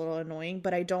she's a little annoying,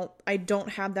 but I don't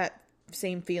have that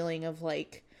same feeling of,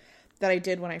 like, that I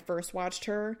did when I first watched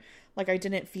her. Like, I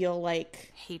didn't feel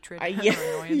like hatred or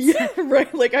annoyance. Yeah,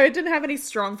 right. Like, I didn't have any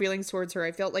strong feelings towards her.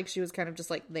 I felt like she was kind of just,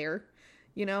 like, there,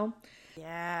 you know?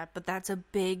 Yeah, but that's a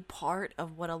big part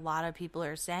of what a lot of people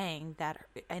are saying, that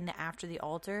and After the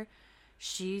Altar,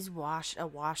 she's a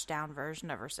washed down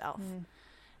version of herself.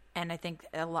 And I think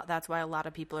that's why a lot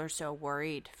of people are so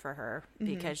worried for her,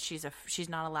 because she's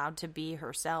not allowed to be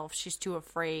herself. She's too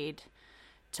afraid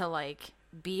to, like,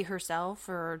 be herself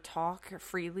or talk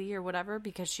freely or whatever,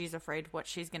 because she's afraid what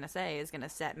she's going to say is going to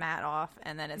set Matt off,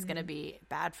 and then it's going to be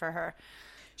bad for her.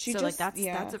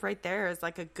 That's right there is,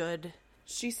 like, a good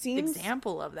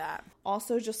example of that.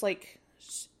 Also, just, like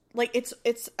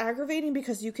it's aggravating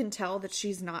because you can tell that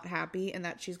she's not happy and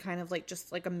that she's kind of, like,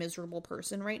 just, like, a miserable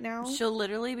person right now. She'll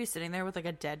literally be sitting there with, like,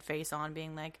 a dead face on,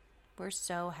 being like, we're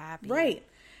so happy. Right.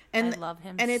 And I love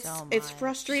him and so much. It's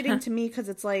frustrating to me because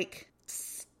it's like,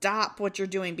 stop what you're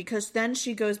doing, because then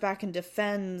she goes back and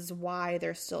defends why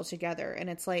they're still together, and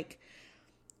it's like,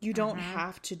 you don't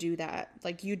have to do that.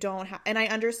 Like, you don't have, and I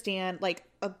understand, like,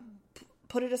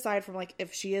 put it aside from, like,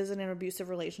 if she is in an abusive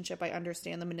relationship, I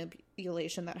understand the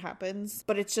manipulation that happens,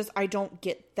 but it's just, I don't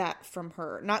get that from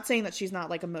her. Not saying that she's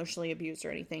not, like, emotionally abused or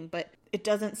anything, but it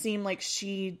doesn't seem like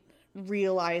she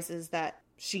realizes that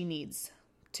she needs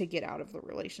to get out of the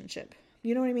relationship.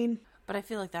 You know what I mean? But I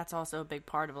feel like that's also a big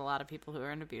part of a lot of people who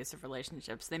are in abusive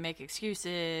relationships. They make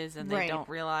excuses, and they don't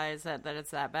realize that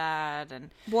it's that bad. And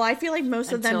well, I feel like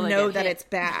most of them know that it's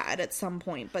bad at some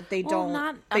point, but they don't.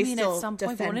 At some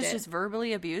point, when it's just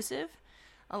verbally abusive,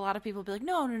 a lot of people be like,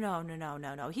 no,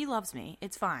 he loves me.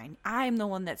 It's fine. I'm the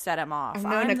one that set him off.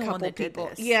 I'm the one that did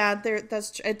this. Yeah,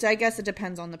 I guess it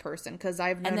depends on the person, because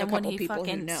I've known a couple people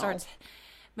who know.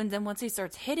 But then once he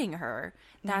starts hitting her,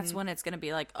 that's when it's going to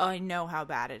be like, oh, I know how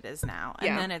bad it is now.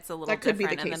 And then it's a little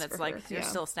different. And then it's like, you're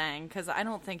still staying. Because I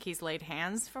don't think he's laid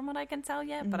hands from what I can tell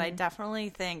yet. But I definitely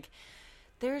think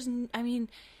in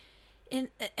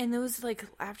those, like,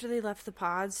 after they left the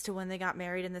pods to when they got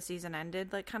married and the season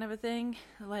ended, like, kind of a thing,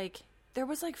 like, there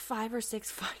was, like, 5 or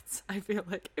 6 fights, I feel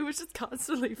like. It was just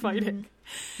constantly fighting.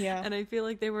 Yeah. And I feel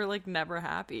like they were, like, never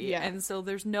happy. Yeah. And so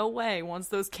there's no way, once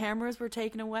those cameras were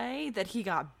taken away, that he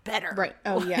got better. Right.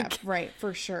 Oh, like, yeah. Right.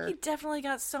 For sure. He definitely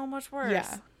got so much worse.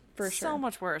 Yeah. For sure. So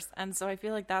much worse. And so I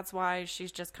feel like that's why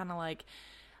she's just kind of like,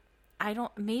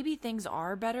 maybe things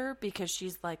are better because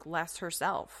she's, like, less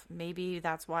herself. Maybe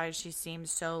that's why she seems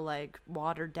so, like,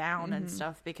 watered down and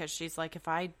stuff, because she's like, if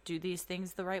I do these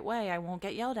things the right way, I won't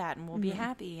get yelled at, and we'll be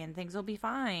happy and things will be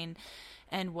fine.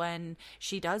 And when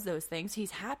she does those things,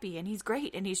 he's happy and he's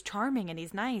great and he's charming and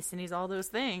he's nice and he's all those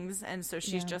things. And so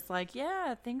she's just like,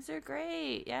 yeah, things are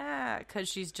great. Yeah. Because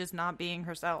she's just not being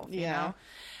herself, you know?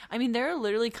 I mean, there are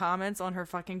literally comments on her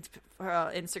fucking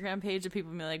Instagram page of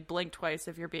people being like, blink twice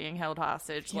if you're being held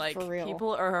hostage. Like, for real.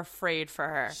 People are afraid for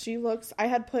her. I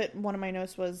had put, one of my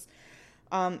notes was,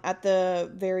 at the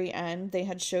very end, they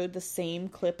had showed the same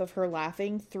clip of her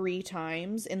laughing 3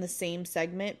 times in the same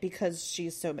segment because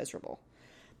she's so miserable.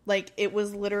 Like, it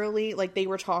was literally, like, they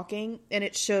were talking, and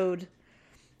it showed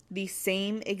the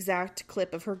same exact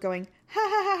clip of her going, ha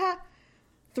ha ha ha,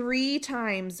 3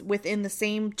 times within the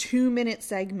same 2-minute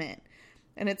segment.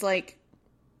 And it's like,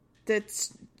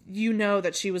 that's, you know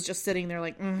that she was just sitting there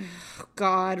like,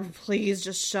 God, please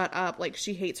just shut up. Like,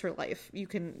 she hates her life. You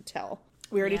can tell.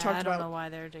 We already talked about. I don't know why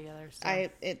they're together.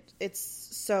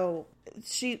 So.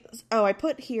 I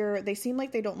put here, they seem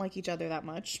like they don't like each other that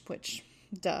much, which,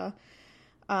 duh.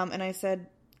 And I said,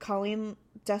 Colleen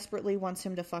desperately wants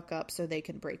him to fuck up so they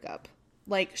can break up.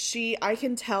 Like, I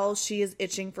can tell she is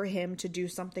itching for him to do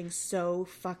something so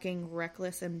fucking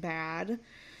reckless and bad.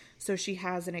 So she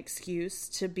has an excuse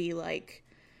to be like,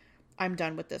 I'm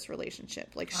done with this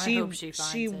relationship. Like,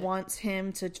 she wants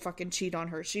him to fucking cheat on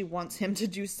her. She wants him to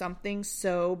do something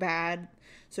so bad,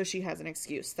 so she has an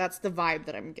excuse. That's the vibe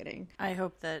that I'm getting. I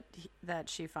hope that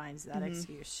she finds that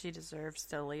excuse. She deserves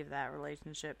to leave that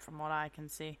relationship, from what I can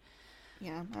see.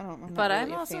 Yeah, I don't know. But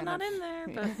I'm also not in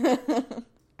there. But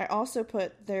I also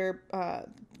put the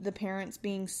parents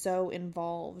being so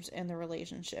involved in the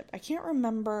relationship. I can't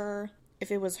remember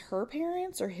if it was her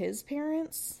parents or his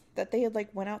parents that they had, like,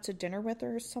 went out to dinner with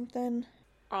her or something.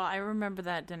 Oh, I remember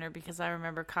that dinner because I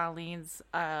remember Colleen's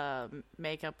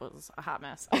makeup was a hot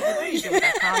mess. What are you doing with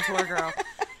that contour, girl?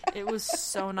 It was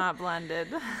so not blended.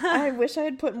 I wish I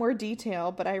had put more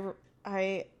detail, but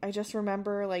I just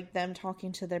remember, like, them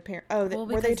talking to their parents. Oh,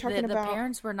 were they talking about... The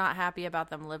parents were not happy about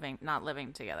them not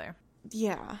living together.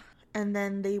 Yeah. And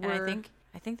then they were... And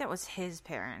I think that was his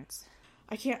parents.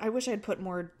 I wish I had put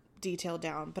more detail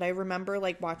down, but I remember,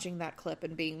 like, watching that clip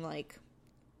and being like,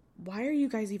 why are you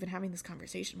guys even having this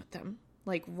conversation with them?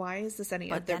 Like, why is this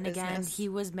any of their business? But then again, he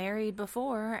was married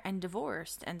before and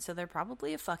divorced, and so they're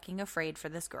probably fucking afraid for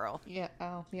this girl. Yeah,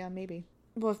 yeah, maybe.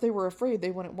 Well, if they were afraid,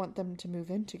 they wouldn't want them to move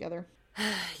in together.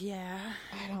 Yeah.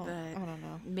 I don't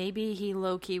know. Maybe he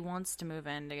low-key wants to move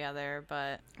in together,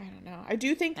 but... I don't know. I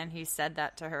do think... And he said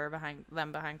that to her behind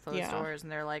closed doors,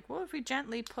 and they're like, well, if we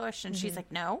gently push, and she's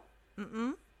like, no,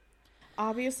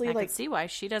 Obviously, I like... I can see why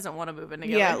she doesn't want to move in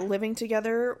together. Yeah, living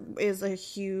together is a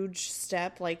huge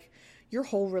step. Like, your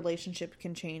whole relationship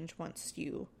can change once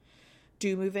you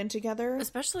do move in together.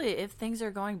 Especially if things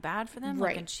are going bad for them.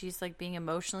 Right. Like, and she's, like, being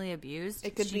emotionally abused.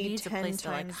 It could she be needs 10 a place times...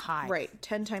 to, like, hide. Right,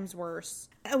 10 times worse.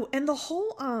 Oh, and the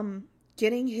whole,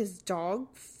 getting his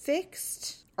dog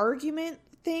fixed argument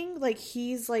thing, like,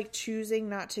 he's, like, choosing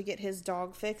not to get his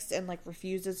dog fixed and, like,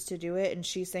 refuses to do it, and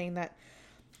she's saying that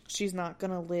she's not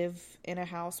gonna live in a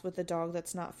house with a dog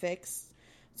that's not fixed.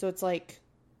 So it's like,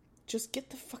 just get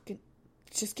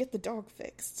the dog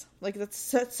fixed. Like, that's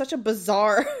such a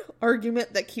bizarre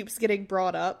argument that keeps getting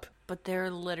brought up. But they're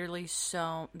literally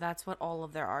that's what all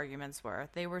of their arguments were.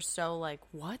 They were so like,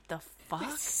 what the fuck?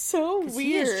 It's so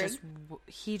weird.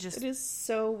 It is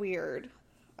so weird.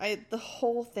 The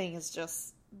whole thing is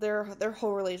just, their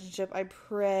whole relationship, I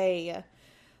pray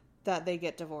that they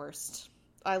get divorced.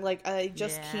 I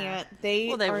just can't. They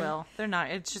will. They're not.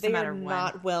 It's just a matter of when. They are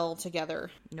not well together.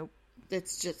 Nope.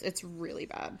 It's really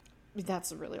bad.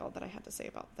 That's really all that I had to say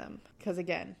about them. Because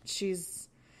again,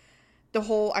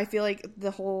 I feel like the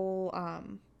whole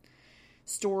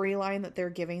storyline that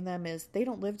they're giving them is they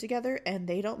don't live together and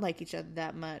they don't like each other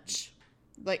that much.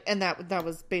 Like, and that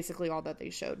was basically all that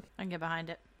they showed. I can get behind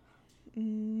it.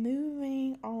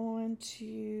 Moving on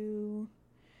to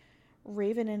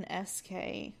Raven and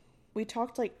SK. We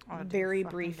talked, like, very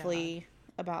briefly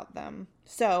about them.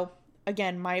 So,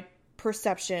 again, my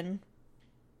perception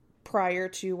prior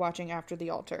to watching After the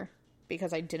Altar,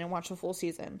 because I didn't watch the full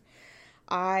season,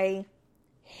 I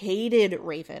hated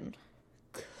Raven.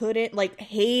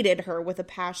 Hated her with a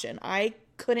passion. I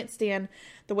couldn't stand,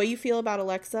 the way you feel about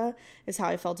Alexa is how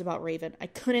I felt about Raven. I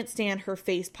couldn't stand her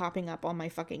face popping up on my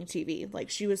fucking TV. Like,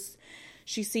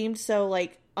 she seemed so,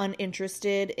 like,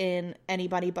 uninterested in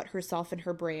anybody but herself and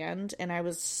her brand, and I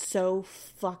was so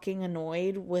fucking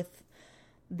annoyed with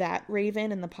that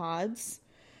Raven in the pods.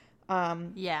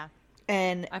 Yeah.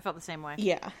 And I felt the same way.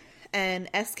 Yeah. And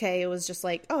SK was just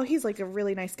like, oh, he's like a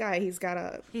really nice guy.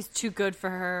 He's too good for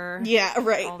her. Yeah,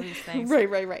 right. All these things.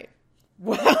 Right.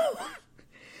 Wow.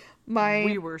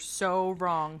 We were so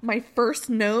wrong. My first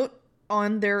note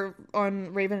on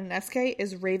Raven and SK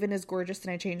is Raven is gorgeous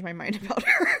and I changed my mind about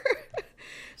her.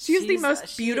 She's the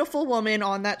most beautiful woman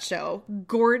on that show.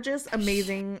 Gorgeous,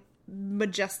 amazing,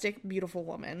 majestic, beautiful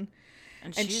woman.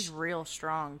 And she's real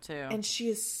strong, too. And she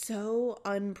is so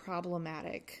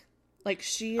unproblematic. Like,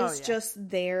 she is just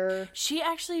there. She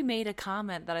actually made a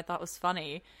comment that I thought was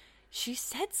funny. She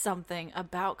said something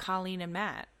about Colleen and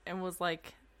Matt and was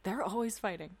like, they're always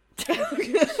fighting.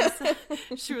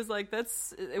 She was like,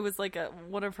 it was like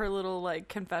one of her little, like,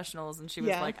 confessionals, and she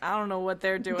was like, I don't know what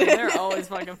they're doing. They're always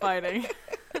fucking fighting.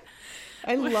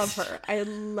 I love her. I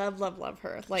love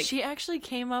her. Like, she actually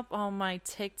came up on my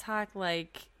TikTok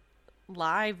like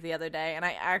live the other day, and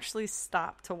I actually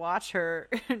stopped to watch her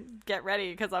get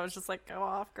ready because I was just like, go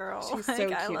off, girl. She's like, so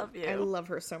cute. I love you. I love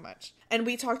her so much. And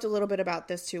we talked a little bit about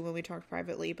this too when we talked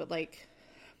privately, but like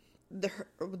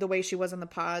the way she was in the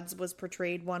pods was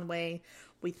portrayed one way,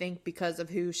 we think, because of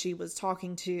who she was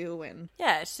talking to. And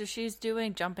yeah, so she's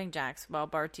doing jumping jacks while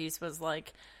Bartise was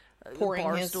like pouring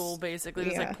Barstool basically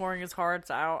was like pouring his hearts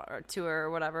out to her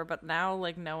or whatever. But now,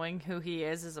 like, knowing who he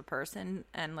is as a person,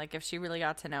 and like if she really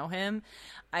got to know him,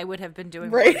 I would have been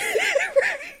doing right.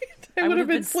 I would have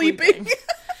been sleeping.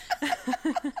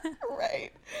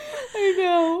 Right. I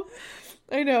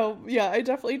know. Yeah, I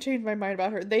definitely changed my mind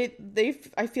about her.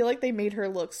 I feel like they made her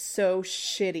look so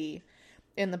shitty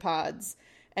in the pods.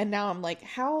 And now I'm like,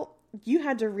 how you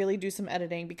had to really do some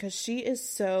editing because she is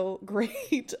so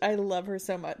great. I love her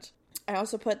so much. I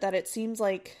also put that it seems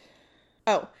like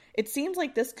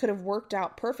this could have worked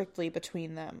out perfectly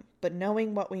between them, but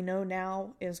knowing what we know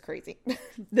now is crazy.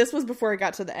 This was before I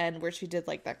got to the end where she did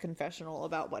like that confessional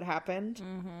about what happened.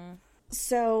 Mm-hmm.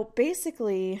 So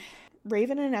basically,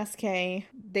 Raven and SK,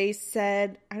 they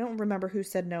said, I don't remember who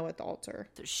said no at the altar.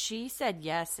 So she said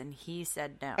yes and he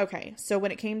said no. Okay, so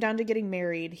when it came down to getting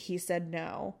married, he said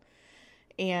no.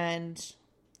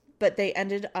 But they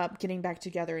ended up getting back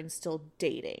together and still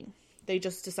dating. They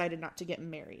just decided not to get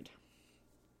married.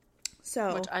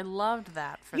 So, which I loved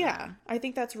that for them. Yeah, I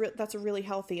think that's a really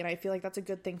healthy, and I feel like that's a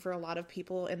good thing for a lot of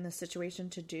people in this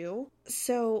situation to do.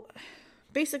 So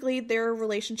basically, their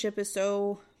relationship is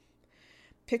so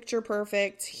picture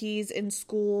perfect. He's in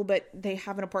school, but they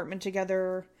have an apartment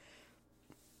together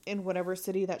in whatever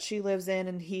city that she lives in,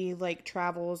 and he like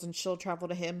travels and she'll travel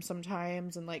to him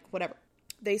sometimes, and like whatever.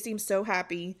 They seem so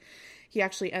happy. He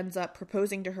actually ends up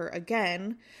proposing to her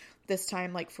again, this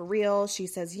time like for real. She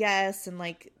says yes, and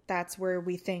like that's where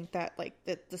we think that like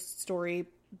that the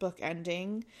storybook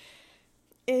ending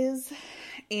is.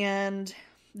 And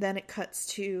then it cuts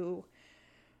to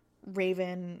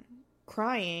Raven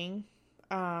crying,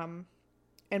 and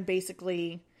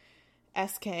basically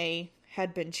SK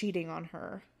had been cheating on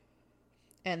her,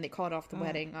 and they called off the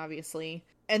wedding, obviously.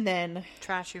 And then,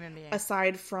 trash human being.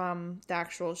 Aside from the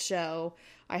actual show,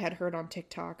 I had heard on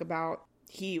TikTok about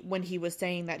when he was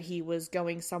saying that he was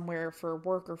going somewhere for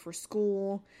work or for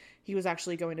school, he was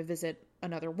actually going to visit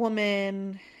another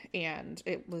woman, and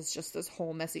it was just this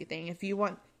whole messy thing. If you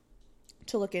want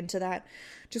to look into that,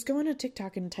 just go into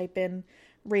TikTok and type in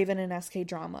Raven and SK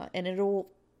drama, and it'll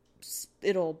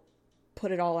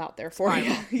put it all out there for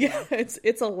you. Yeah,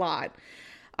 it's a lot.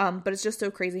 But it's just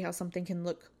so crazy how something can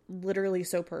look literally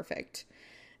so perfect,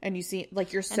 and you see,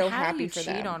 like, you're so happy for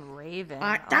them. Cheat on Raven.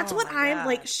 That's what I'm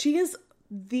like. She is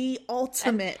the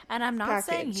ultimate. And I'm not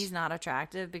saying he's not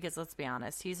attractive, because let's be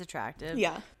honest, he's attractive.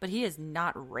 Yeah, but he is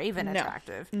not Raven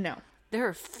attractive. No. There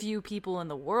are few people in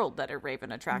the world that are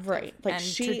Raven attractive. Right. Like, and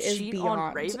she is cheat beyond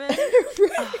on Raven.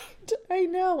 Right. I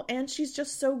know. And she's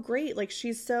just so great. Like,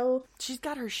 she's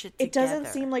got her shit together. It doesn't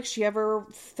seem like she ever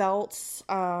felt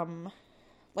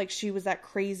like she was that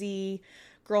crazy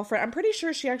girlfriend. I'm pretty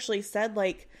sure she actually said,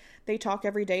 like, they talk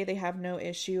every day. They have no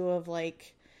issue of,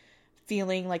 like,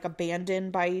 feeling, like,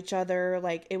 abandoned by each other.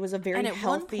 Like, it was a very healthy... And at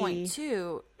one point,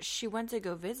 too, she went to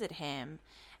go visit him,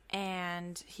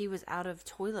 and he was out of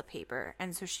toilet paper.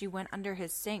 And so she went under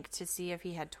his sink to see if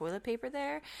he had toilet paper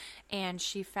there, and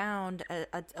she found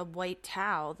a white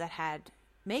towel that had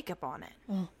makeup on it.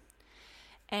 Oh.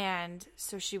 And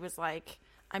so she was like,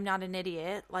 I'm not an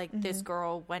idiot. Like, this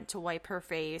girl went to wipe her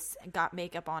face and got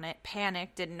makeup on it,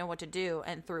 panicked, didn't know what to do,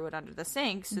 and threw it under the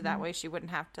sink, so that way she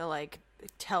wouldn't have to, like,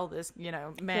 tell this,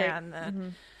 man that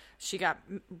she got,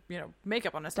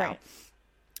 makeup on his towel.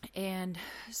 And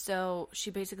so she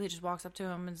basically just walks up to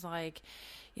him and is like,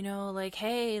 like,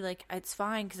 hey, like, it's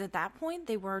fine. Because at that point,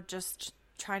 they were just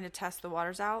trying to test the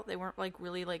waters out. They weren't, like,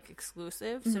 really, like,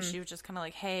 exclusive. So she was just kind of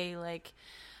like, hey, like,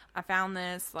 I found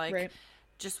this, like,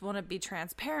 just want to be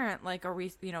transparent. Like, are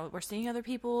we, we're seeing other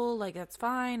people. Like, that's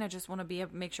fine. I just want to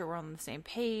make sure we're on the same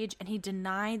page. And he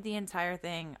denied the entire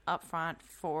thing up front,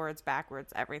 forwards,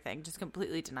 backwards, everything. Just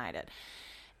completely denied it.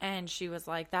 And she was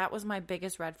like, that was my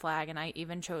biggest red flag, and I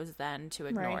even chose then to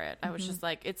ignore it. I was just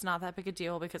like, it's not that big a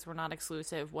deal because we're not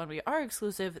exclusive. When we are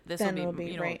exclusive, this will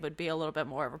be would be a little bit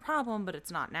more of a problem, but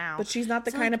it's not now. But she's not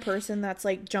the kind of person that's,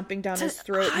 like, jumping down his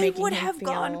throat, making him feel... I would have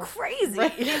gone crazy.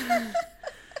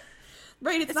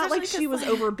 Right, it's not like she was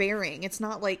overbearing. It's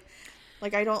not like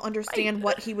I don't understand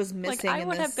what he was missing. Like, I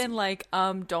would have been like,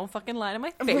 don't fucking lie to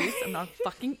my face. I'm not a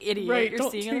fucking idiot.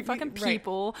 You're seeing other fucking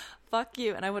people. Fuck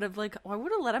you. And I would have, like, I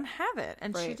would have let him have it.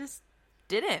 And she just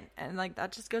didn't. And like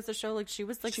that just goes to show like she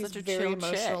was like she's such a very chill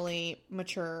emotionally chick.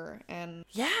 Mature, and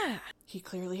yeah, he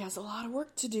clearly has a lot of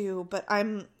work to do. But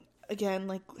I'm again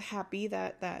like happy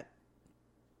that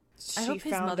she I hope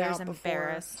his found mother's out before.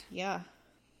 embarrassed. Yeah,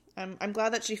 I'm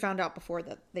glad that she found out before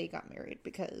that they got married,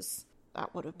 because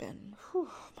that would have been,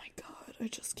 oh my god, I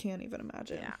just can't even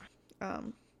imagine. Yeah.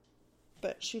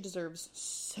 But she deserves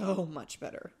so much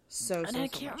better. And I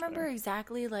can't remember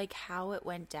exactly like how it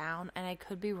went down, and I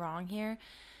could be wrong here,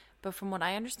 but from what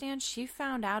I understand, she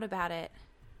found out about it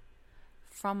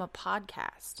from a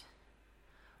podcast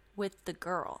with the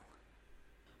girl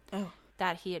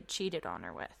that he had cheated on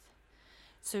her with.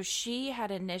 So she had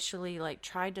initially like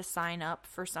tried to sign up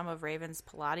for some of Raven's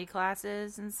Pilates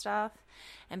classes and stuff,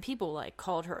 and people like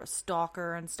called her a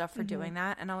stalker and stuff for doing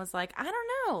that. And I was like, I don't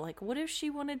know, like what if she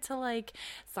wanted to like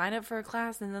sign up for a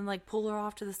class and then like pull her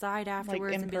off to the side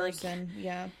afterwards and be like,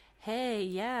 hey,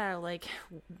 yeah, like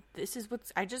this is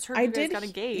what's, I just heard you guys got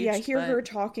engaged. Yeah, I hear her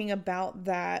talking about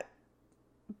that,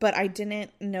 but I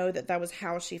didn't know that was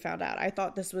how she found out. I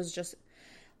thought this was just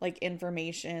like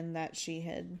information that she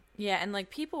had. Yeah, and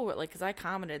like people were like, because I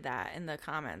commented that in the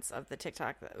comments of the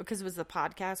TikTok, because it was the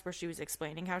podcast where she was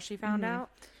explaining how she found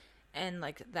out, and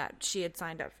like that she had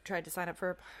tried to sign up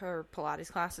for her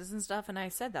Pilates classes and stuff. And I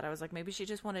said that I was like, maybe she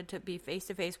just wanted to be face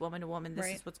to face, woman to woman.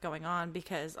 This is what's going on,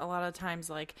 because a lot of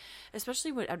times, like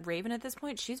especially at Raven at this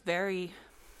point, she's very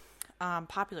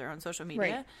popular on social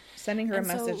media. Sending her a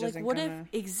message like, isn't what gonna,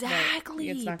 if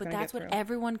exactly? But that's what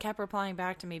everyone kept replying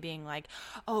back to me, being like,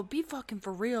 "Oh, be fucking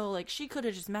for real! Like she could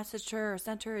have just messaged her or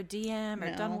sent her a DM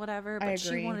or done whatever, but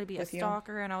she wanted to be a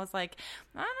stalker." And I was like,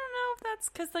 I don't know if that's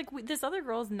because like this other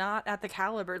girl's not at the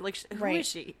caliber. Like who is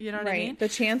she? You know what I mean? The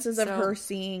chances of her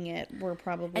seeing it were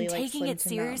probably and like taking it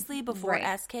seriously before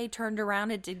SK turned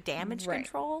around and did damage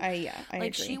control. I like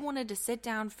agree. She wanted to sit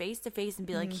down face to face and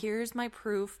be like, "Here's my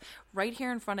proof." Right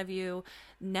here in front of you.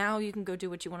 Now you can go do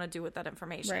what you want to do with that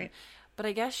information. But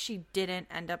I guess she didn't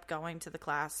end up going to the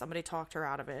class. Somebody talked her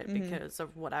out of it because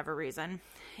of whatever reason.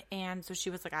 And so she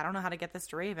was like, I don't know how to get this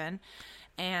to Raven.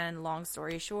 And long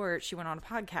story short, she went on a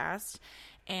podcast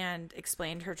and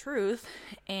explained her truth.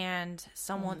 And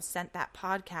someone sent that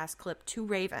podcast clip to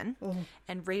Raven.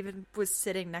 And Raven was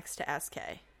sitting next to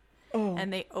SK.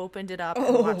 And they opened it up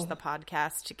and watched the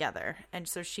podcast together. And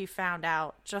so she found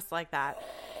out just like that.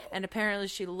 And apparently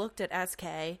she looked at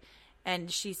SK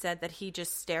and she said that he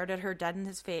just stared at her dead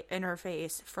in her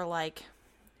face for like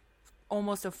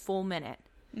almost a full minute.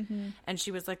 And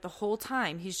she was like, the whole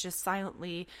time he's just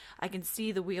silently, I can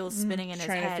see the wheels spinning in his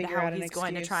head, how he's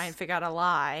going to try and figure out a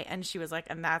lie. And she was like,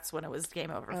 and that's when it was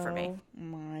game over for me. Oh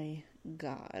my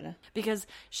God. Because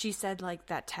she said like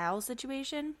that towel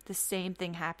situation, the same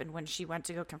thing happened when she went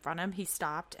to go confront him. He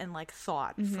stopped and like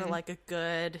thought for like a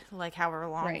good like however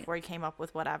long before he came up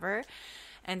with whatever.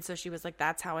 And so she was like,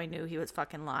 that's how I knew he was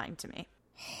fucking lying to me.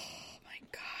 Oh my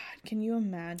God. Can you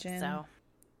imagine? So,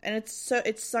 and it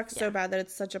sucks so bad that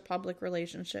it's such a public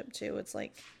relationship too. It's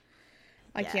like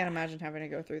I can't imagine having to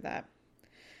go through that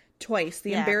twice.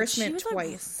 The embarrassment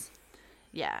twice.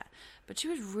 But she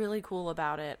was really cool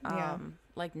about it.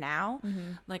 Like now,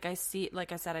 like I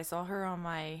said, I saw her on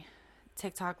my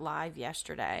TikTok live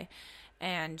yesterday,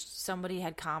 and somebody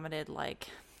had commented like,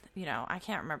 you know, I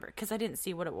can't remember because I didn't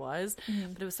see what it was,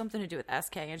 but it was something to do with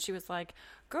SK, and she was like,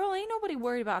 "Girl, ain't nobody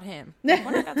worried about him. Like,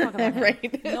 we're not gonna talk about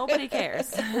him. Nobody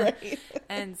cares."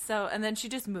 And then she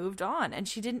just moved on, and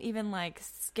she didn't even like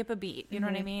skip a beat. You know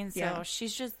what I mean? So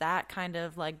she's just that kind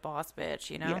of like boss bitch,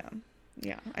 you know?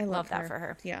 Yeah. I love that for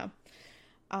her. Yeah.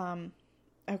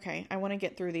 Okay, I want to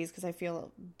get through these because I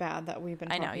feel bad that we've been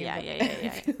talking. I know,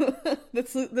 yeah.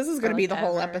 This is going to be the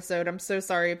whole episode. I'm so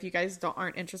sorry if you guys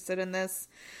aren't interested in this.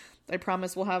 I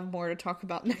promise we'll have more to talk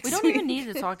about next week. We don't even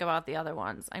need to talk about the other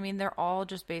ones. I mean, they're all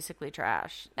just basically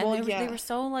trash. And they were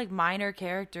so like minor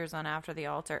characters on After the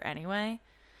Altar anyway.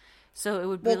 So it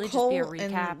would really just be a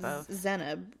recap of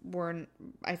Zeneb were,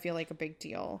 I feel like, a big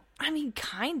deal. I mean,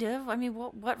 kind of. I mean,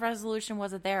 what resolution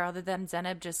was it there other than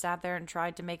Zeneb just sat there and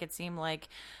tried to make it seem like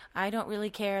I don't really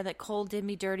care that Cole did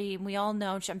me dirty, and we all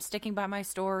know I'm sticking by my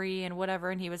story and whatever,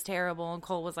 and he was terrible, and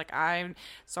Cole was like, I'm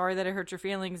sorry that it hurt your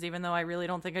feelings, even though I really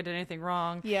don't think I did anything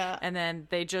wrong. Yeah. And then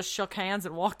they just shook hands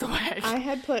and walked away. I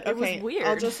had put it was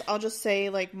weird. I'll just say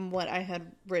like what I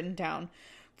had written down.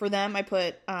 For them, I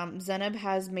put, Zeneb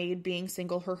has made being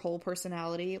single her whole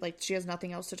personality. Like, she has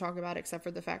nothing else to talk about except for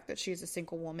the fact that she's a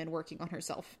single woman working on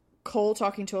herself. Cole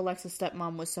talking to Alexa's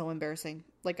stepmom was so embarrassing.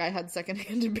 Like, I had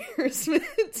secondhand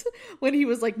embarrassment when he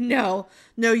was like, no,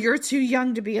 you're too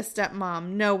young to be a stepmom.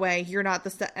 No way, you're not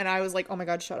the And I was like, oh my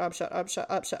God, shut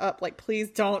up. Like,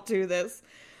 please don't do this.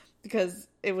 Because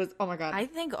oh my God. I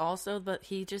think also that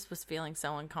he just was feeling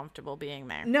so uncomfortable being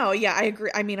there. No, yeah, I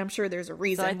agree. I mean, I'm sure there's a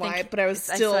reason why, but I was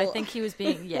still. I think he was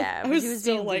being, he was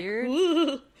still being like,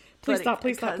 weird. Please stop,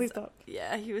 please stop.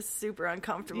 Yeah, he was super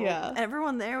uncomfortable. Yeah.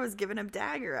 Everyone there was giving him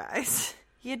dagger eyes.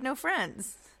 He had no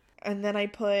friends. And then I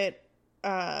put,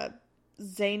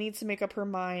 Zay needs to make up her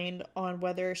mind on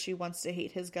whether she wants to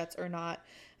hate his guts or not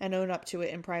and own up to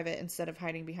it in private instead of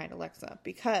hiding behind Alexa,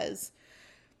 because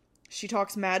she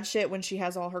talks mad shit when she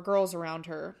has all her girls around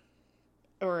her,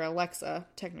 or Alexa,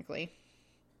 technically.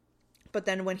 But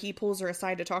then when he pulls her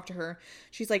aside to talk to her,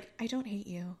 she's like, I don't hate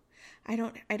you. I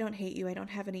don't hate you. I don't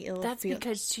have any ill That's feel.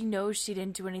 because she knows she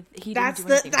didn't do anything. That's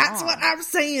what I'm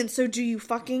saying. So do you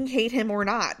fucking hate him or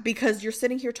not? Because you're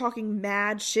sitting here talking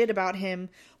mad shit about him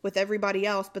with everybody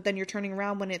else, but then you're turning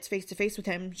around when it's face to face with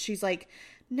him. She's like,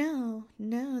 no,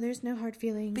 there's no hard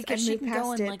feelings. Because she can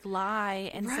go and like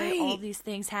lie and say all these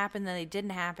things happened that they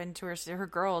didn't happen to her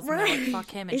girls. And they're like, fuck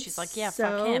him. And she's like, yeah,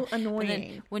 fuck him. Annoying. And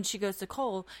then when she goes to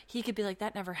Cole, he could be like,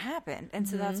 that never happened. And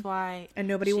so that's why. And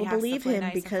nobody will believe him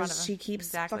nice because she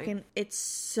keeps fucking. It's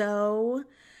so.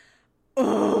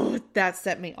 Oh, that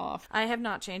set me off. I have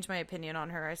not changed my opinion on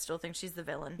her. I still think she's the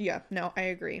villain. Yeah, no, I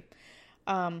agree.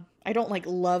 I don't like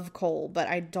love Cole, but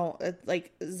I don't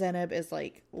like Zeneb is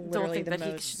like literally the most. Don't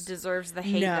think that he deserves the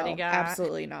hate that he got.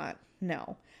 Absolutely not.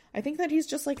 No, I think that he's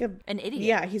just like an idiot.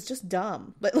 Yeah, he's just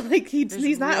dumb, but like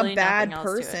he's not really a bad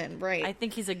person, right? I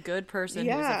think he's a good person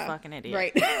who's a fucking idiot,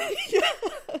 right? Yeah,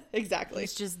 exactly.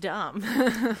 He's just dumb.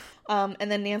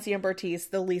 And then Nancy and Bartise,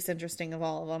 the least interesting of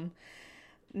all of them.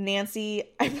 Nancy,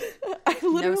 I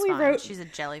literally wrote, she's a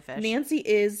jellyfish. Nancy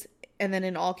is. And then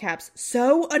in all caps,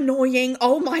 so annoying.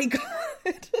 Oh my God.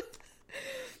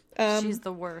 She's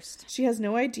the worst. She has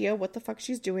no idea what the fuck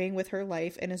she's doing with her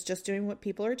life and is just doing what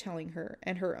people are telling her.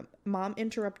 And her mom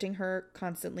interrupting her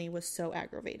constantly was so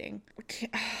aggravating.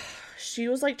 She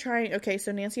was like trying. Okay,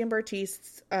 so Nancy and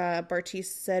Bartise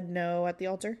said no at the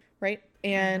altar, right?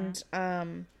 And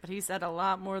but he said a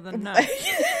lot more than no.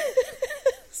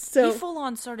 So he full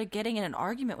on started getting in an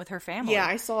argument with her family. Yeah,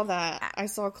 I saw that. I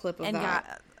saw a clip of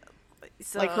that.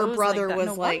 So like her brother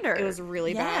was like, it was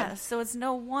really bad. Yeah, so it's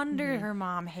no wonder her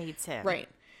mom hates him. Right.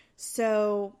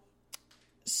 So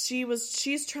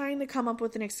she's trying to come up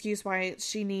with an excuse why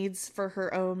she needs for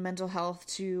her own mental health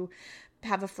to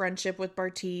have a friendship with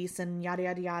Bartise and yada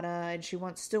yada yada, and she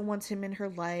still wants him in her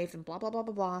life and blah blah blah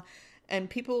blah blah. And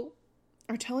people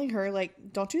are telling her like,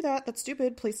 don't do that. That's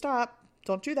stupid. Please stop.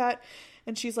 Don't do that.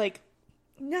 And she's like,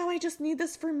 no, I just need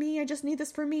this for me. I just need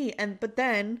this for me. But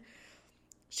then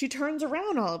she turns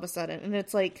around all of a sudden and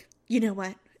it's like, you know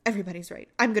what? Everybody's right.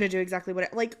 I'm going to do exactly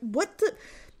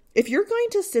if you're going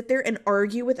to sit there and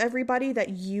argue with everybody that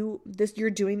you're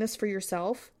doing this for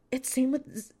yourself, it's same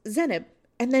with Zeneb.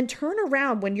 And then turn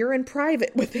around when you're in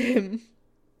private with him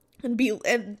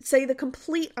and say the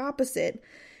complete opposite.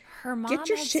 Her mom Get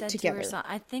your shit together.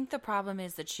 I think the problem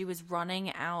is that she was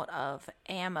running out of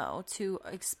ammo to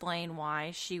explain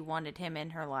why she wanted him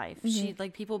in her life. She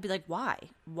people would be like, why?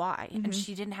 And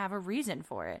she didn't have a reason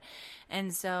for it.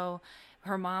 And so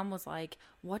her mom was like,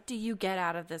 what do you get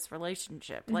out of this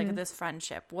relationship? Like this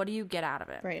friendship? What do you get out of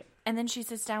it? Right. And then she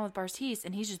sits down with Bartise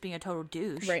and he's just being a total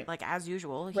douche. Right. Like as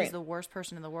usual. He's the worst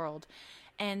person in the world.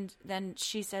 And then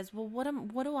she says, well,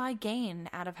 what do I gain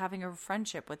out of having a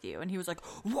friendship with you? And he was like,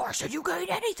 why should you gain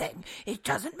anything? It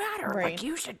doesn't matter. Right. Like,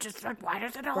 you should just, like, why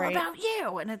is it all about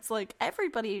you? And it's like, every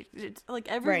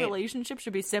relationship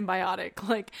should be symbiotic.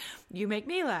 Like, you make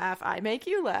me laugh, I make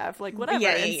you laugh, like, whatever.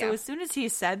 And so as soon as he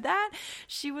said that,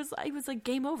 I was like,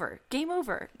 game over.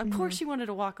 Of course she wanted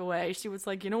to walk away. She was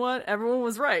like, you know what? Everyone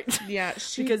was right. Yeah.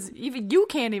 Because even you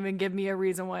can't even give me a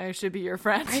reason why I should be your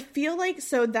friend. I feel like,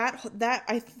 so that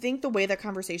I think the way that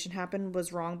conversation happened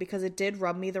was wrong because it did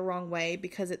rub me the wrong way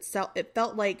because it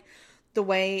felt like the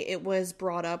way it was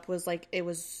brought up was like it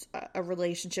was a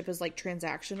relationship is like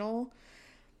transactional,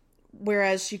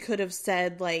 whereas she could have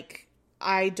said like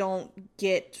you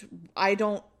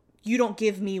don't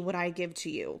give me what I give to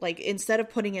you, like instead of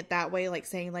putting it that way, like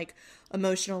saying like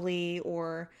emotionally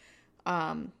or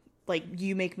like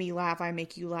you make me laugh, I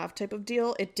make you laugh type of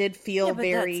deal. It did feel but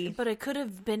it could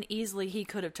have been easily, he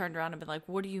could have turned around and been like,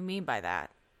 what do you mean by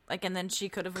that? Like, and then she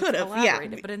could have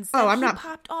elaborated. Yeah. But instead he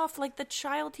popped off like the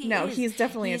child he is. No, he's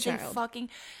definitely a child.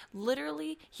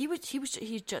 Literally, he's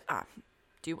just,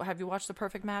 have you watched The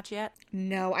Perfect Match yet?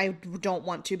 No, I don't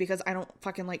want to because I don't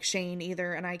fucking like Shane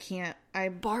either, and I can't.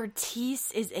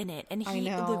 Bartise is in it, and I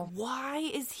know. Like, why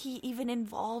is he even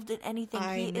involved in anything?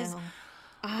 I know. Is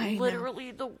literally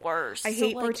the worst. I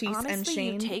hate Bartise honestly, and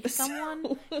Shane. You take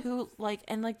someone who like,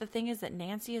 and like the thing is that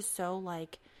Nancy is so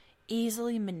like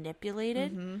easily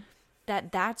manipulated.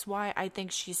 That's why I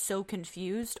think she's so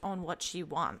confused on what she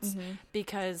wants,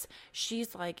 because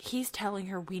she's like, he's telling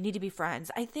her we need to be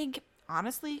friends. I think,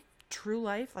 honestly, true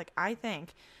life, like, I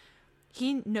think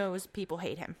he knows people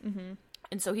hate him.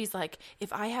 And so he's like,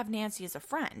 if I have Nancy as a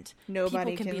friend,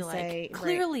 nobody people can be say, like,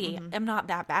 clearly I'm not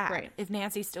that bad. Right. If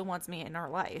Nancy still wants me in our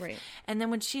life. Right. And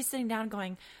then when she's sitting down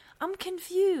going, I'm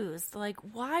confused. Like,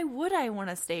 why would I want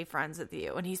to stay friends with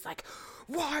you? And he's like,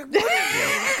 why would you?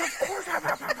 Like, of course.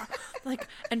 Like,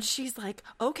 and she's like,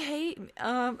 okay,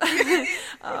 all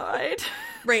right.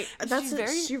 Right.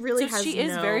 That's she really has. She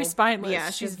is very spineless. Yeah,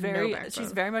 she's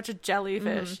very much a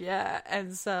jellyfish. Yeah.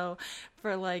 And so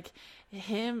for like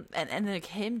him and like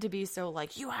him to be so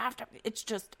like, you have to, it's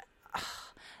just,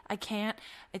 I can't.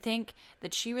 I think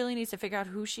that she really needs to figure out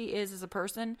who she is as a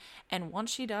person, and once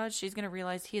she does, she's going to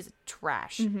realize he is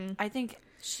trash. I think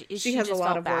she has a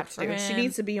lot of work to do. She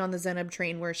needs to be on the Zeneb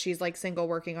train where she's like single,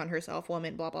 working on herself,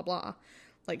 woman, blah blah blah.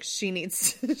 Like she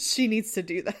needs to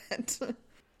do that.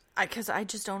 Because I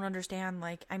just don't understand.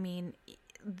 Like, I mean,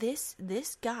 this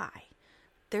guy,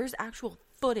 there's actual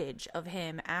footage of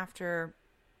him after,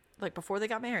 like, before they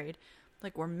got married.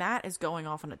 Like, where Matt is going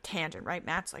off on a tangent, right?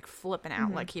 Matt's, like, flipping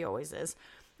out like he always is.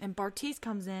 And Bartise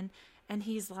comes in, and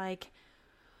he's like,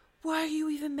 why are you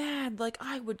even mad? Like,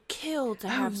 I would kill to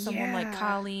have someone like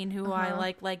Colleen, who I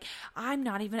like. Like, I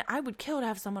would kill to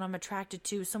have someone I'm attracted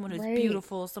to, someone who's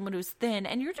beautiful, someone who's thin.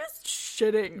 And you're just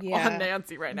shitting on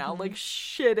Nancy right now. Like,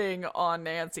 shitting on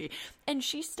Nancy. And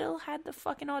she still had the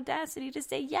fucking audacity to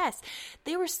say yes.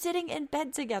 They were sitting in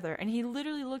bed together, and he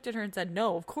literally looked at her and said,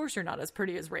 no, of course you're not as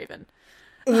pretty as Raven.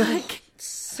 Like,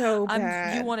 so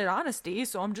bad. You wanted honesty,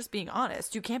 so I'm just being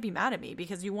honest. You can't be mad at me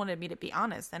because you wanted me to be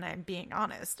honest, and I'm being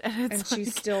honest. And like, she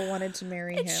still wanted to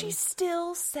marry him. She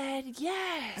still said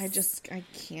yes. I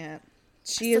can't.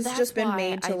 She has just been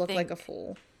made to look like a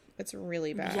fool. It's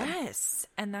really bad. Yes.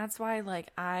 And that's why,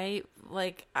 I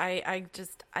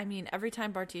mean, every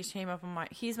time Bartise came up on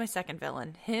he's my second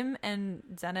villain. Him and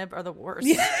Zeneb are the worst.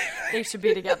 Yeah. They should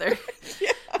be together.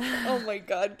 Yeah. Oh my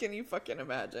God. Can you fucking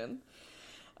imagine?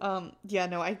 I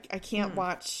can't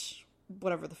watch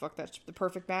whatever the fuck that's The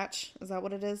Perfect Match. Is that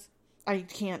what it is? I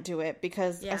can't do it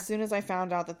because as soon as I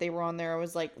found out that they were on there, I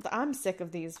was like, I'm sick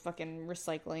of these fucking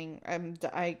recycling.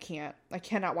 I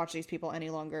cannot watch these people any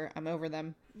longer. I'm over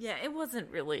them. Yeah, it wasn't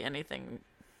really anything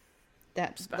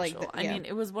that special. I mean,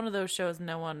 it was one of those shows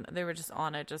they were just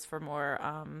on it just for more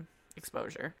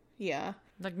exposure. Yeah.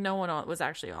 Like, no one was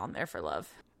actually on there for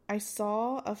love. I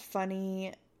saw a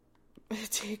funny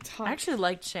TikTok. I actually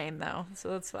liked Shane though, so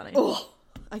that's funny. Oh,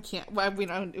 I can't.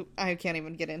 I can't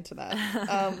even get into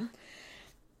that.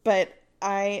 But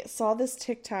I saw this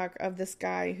TikTok of this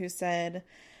guy who said,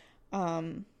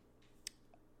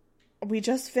 "We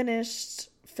just finished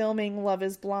filming Love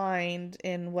Is Blind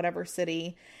in whatever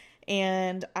city,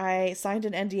 and I signed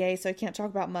an NDA, so I can't talk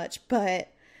about much.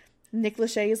 But Nick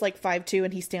Lachey is like 5'2",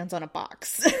 and he stands on a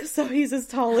box, so he's as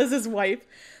tall as his wife."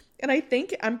 And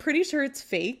I'm pretty sure it's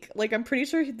fake. Like, I'm pretty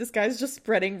sure this guy's just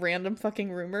spreading random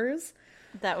fucking rumors.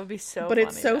 That would be so But funny,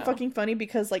 it's so fucking funny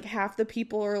because, like, half the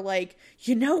people are like,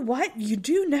 you know what? You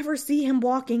do never see him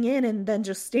walking in and then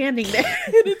just standing there.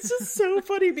 And it's just so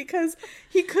funny because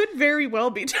he could very well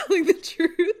be telling the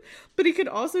truth, but he could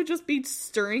also just be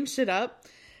stirring shit up.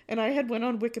 And I had went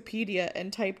on Wikipedia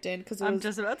and typed in because I'm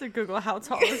just about to Google how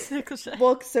tall is Nick Lachey.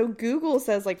 Well, so Google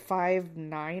says like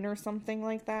 5'9" or something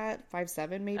like that,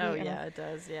 5'7" maybe. Oh yeah, it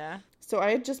does. Yeah. So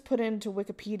I had just put into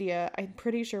Wikipedia. I'm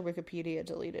pretty sure Wikipedia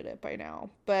deleted it by now,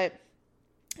 but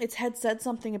it had said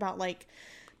something about like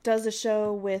does a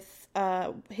show with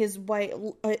his wife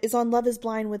is on Love Is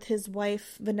Blind with his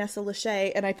wife Vanessa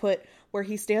Lachey, and I put where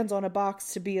he stands on a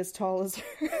box to be as tall as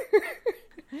her.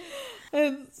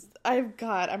 And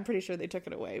I'm pretty sure they took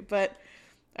it away, but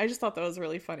I just thought that was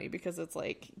really funny because it's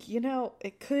like,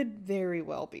 it could very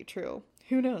well be true.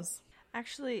 Who knows?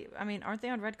 Actually, I mean, aren't they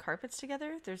on red carpets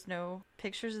together? There's no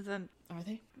pictures of them. Are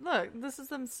they? Look, this is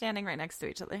them standing right next to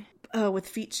each other. Oh, with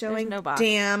feet showing? There's no box.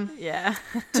 Damn. Yeah.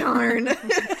 Darn. It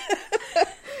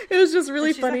was just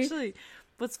really funny. Actually,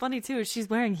 what's funny, too, is she's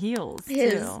wearing heels,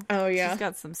 too. Oh, yeah. She's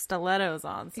got some stilettos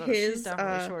on, so she's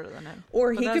definitely shorter than him.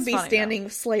 Or he could be standing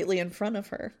slightly in front of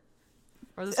her.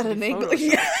 Or this would be Photoshop.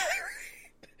 Yeah.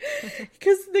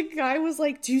 Because the guy was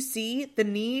like, do you see the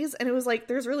knees? And it was like,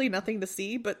 there's really nothing to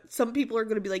see, but some people are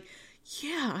going to be like,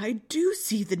 yeah, I do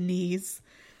see the knees.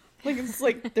 Like, it's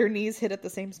like their knees hit at the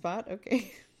same spot.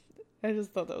 Okay. I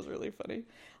just thought that was really funny.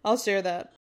 I'll share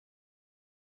that.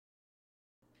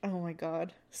 Oh my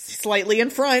God. Slightly in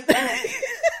front.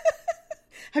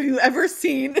 Have you ever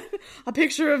seen a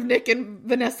picture of Nick and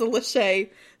Vanessa Lachey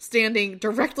standing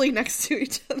directly next to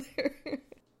each other?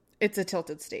 It's a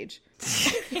tilted stage.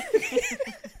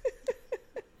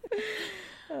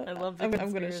 I love the I'm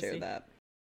going to share that.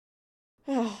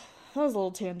 Oh, that was a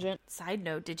little tangent. Side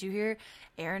note, did you hear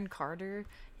Aaron Carter?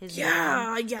 His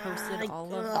posted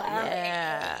all of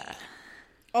yeah.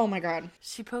 Oh my god.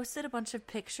 She posted a bunch of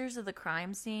pictures of the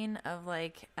crime scene of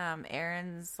like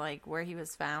Aaron's like where he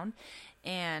was found,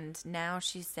 and now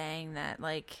she's saying that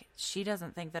like she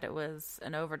doesn't think that it was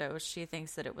an overdose. She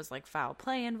thinks that it was like foul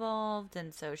play involved,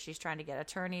 and so she's trying to get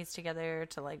attorneys together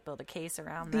to like build a case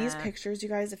around these pictures, you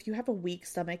guys. If you have a weak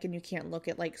stomach and you can't look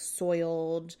at like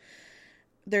soiled,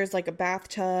 there's like a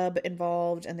bathtub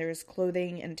involved and there's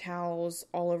clothing and towels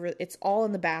all over. It's all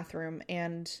in the bathroom,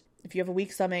 and if you have a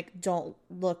weak stomach, don't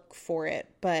look for it.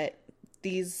 But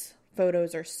these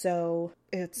photos are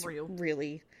it's real.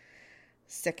 Really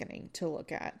sickening to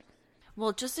look at.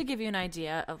 Well, just to give you an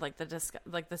idea of like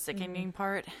the sickening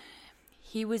part,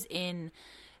 he was in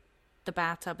the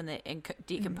bathtub and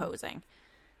decomposing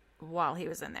while he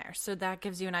was in there. So that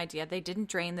gives you an idea. They didn't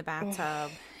drain the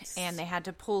bathtub and they had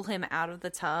to pull him out of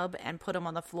the tub and put him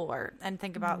on the floor. And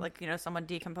think about like, you know, someone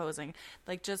decomposing,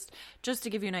 like just to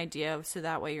give you an idea. So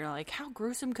that way you're like, how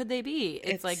gruesome could they be?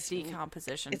 It's like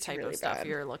decomposition type really of stuff bad.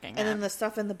 You're looking at. And then the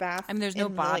stuff in the bath. I mean, there's no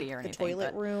body or anything. The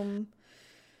toilet room,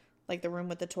 like the room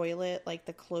with the toilet, like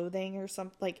the clothing or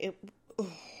something, like it.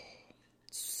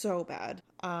 So bad.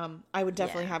 I would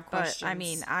definitely have questions. But I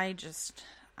mean,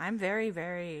 I'm very,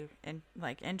 very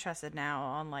interested now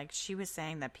on like she was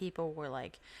saying that people were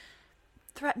like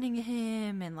threatening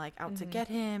him and like out to get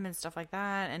him and stuff like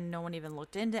that, and no one even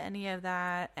looked into any of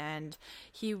that, and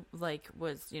he like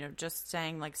was, you know, just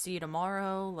saying like see you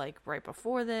tomorrow, like right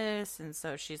before this, and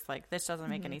so she's like, this doesn't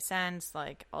make any sense,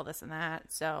 like all this and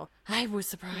that. So I was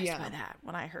surprised by that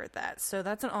when I heard that. So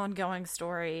that's an ongoing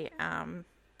story.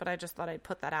 But I just thought I'd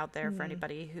put that out there for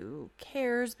anybody who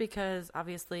cares, because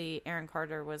obviously Aaron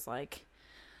Carter was like,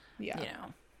 you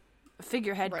know, a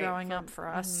figurehead growing up for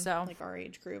us. So like our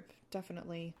age group,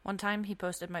 definitely. One time he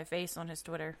posted my face on his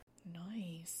Twitter.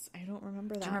 Nice. I don't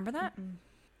remember that. Do you remember that?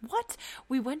 What?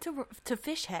 We went to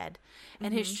Fishhead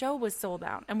and his show was sold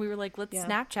out, and we were like, let's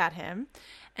Snapchat him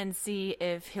and see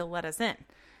if he'll let us in.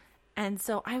 And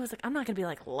so I was like, I'm not going to be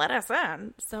like, let us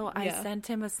in. So I sent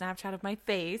him a Snapchat of my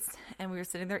face, and we were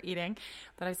sitting there eating.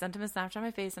 But I sent him a Snapchat of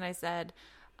my face, and I said,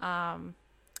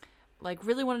 like,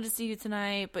 really wanted to see you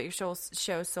tonight, but your show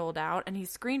sold out. And he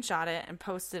screenshot it and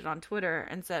posted it on Twitter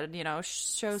and said, you know,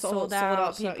 show sold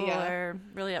out. People are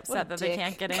really upset that they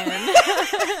can't get in.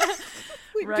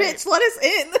 Bitch, let us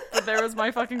in. But there was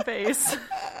my fucking face.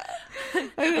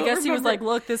 I guess he was like,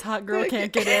 look, this hot girl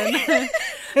can't get in.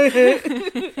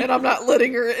 And I'm not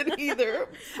letting her in either.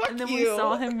 Fuck and then you. We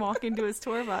saw him walk into his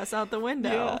tour bus out the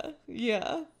window.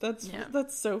 Yeah. That's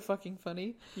so fucking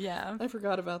funny. Yeah. I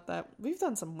forgot about that. We've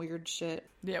done some weird shit.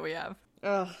 Yeah, we have.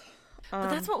 Ugh. But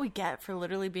that's what we get for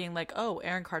literally being like, oh,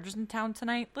 Aaron Carter's in town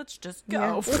tonight. Let's just go.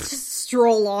 Yeah, let's just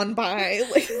stroll on by.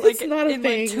 Like it's not a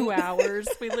thing. Like 2 hours.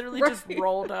 We literally just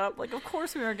rolled up. Like, of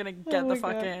course we aren't going to get the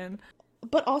fuck in.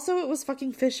 But also it was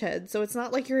fucking Fishhead, so it's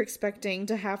not like you're expecting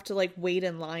to have to like wait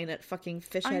in line at fucking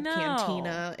Fishhead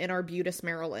Cantina in Arbutus,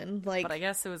 Maryland. Like, but I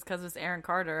guess it was because it's Aaron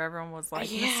Carter. Everyone was like,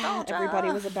 nostalgia.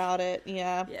 Everybody was about it.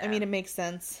 Yeah. I mean, it makes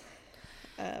sense.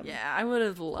 I would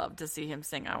have loved to see him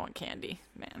sing "I Want Candy,"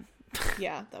 man.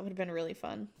 Yeah, that would have been really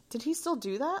fun. Did he still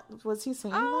do that? Was he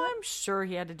singing that? I'm sure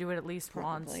he had to do it at least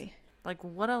once. Like,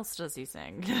 what else does he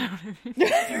sing?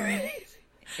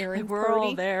 Aaron, we're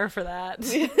all there for that.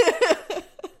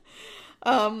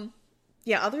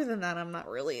 Yeah, other than that, I don't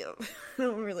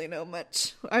really know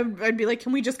much. I'd be like,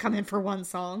 can we just come in for one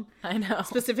song? I know.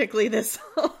 Specifically this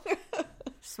song.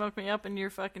 Smoke me up in your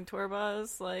fucking tour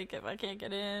bus, like, if I can't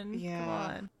get in. Yeah. Come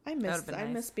on. I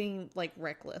miss being, like,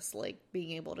 reckless, like,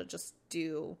 being able to just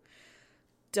do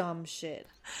dumb shit.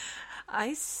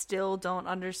 I still don't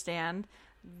understand.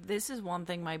 This is one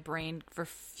thing my brain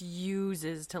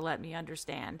refuses to let me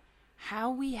understand.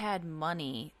 How we had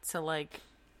money to, like...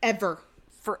 Ever.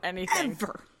 For anything.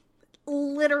 Ever.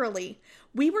 Literally.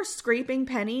 We were scraping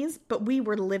pennies, but we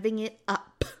were living it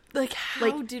up. Like,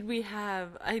 how did we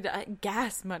have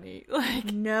gas money?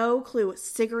 Like, no clue.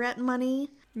 Cigarette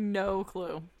money? No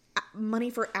clue. Money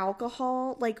for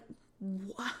alcohol? Like,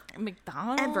 what?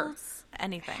 McDonald's? Ever.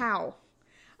 Anything. How?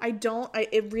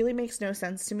 It really makes no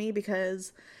sense to me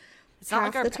because it's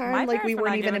half the time, like, we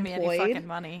weren't even employed. Fucking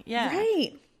money. Yeah.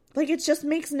 Right. Like, it just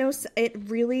makes no sense. It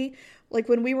really, like,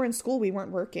 when we were in school, we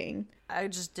weren't working. I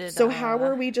just did. So how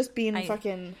were we just being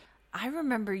fucking... I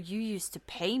remember you used to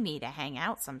pay me to hang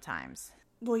out sometimes.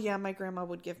 Well, yeah, my grandma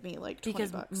would give me like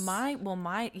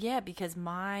 $20. Because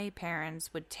my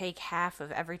parents would take half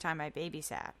of every time I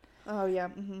babysat. Oh yeah.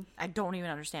 Mm-hmm. I don't even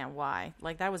understand why.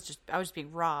 Like I was just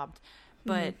being robbed.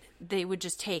 But they would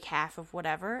just take half of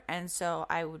whatever, and so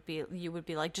you would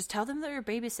be like, just tell them that you're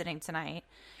babysitting tonight.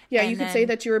 Yeah, you could say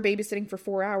that you were babysitting for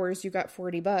 4 hours, you got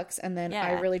 $40, and then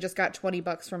I really just got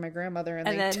 $20 from my grandmother, and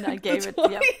then I gave it.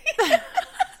 Yep.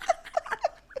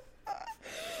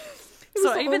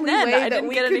 So even then, I didn't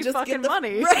get any fucking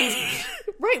money.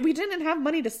 Right, we didn't have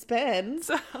money to spend.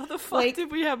 So how the fuck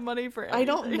did we have money for anything? I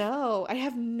don't know. I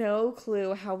have no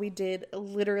clue how we did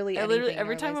literally anything.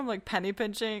 Every time I'm like penny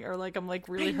pinching or like I'm like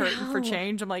really hurting for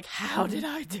change, I'm like, how did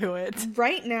I do it?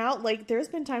 Right now, like there's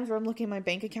been times where I'm looking at my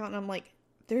bank account and I'm like,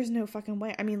 there's no fucking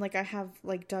way. I mean, like I have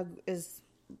like Doug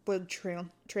would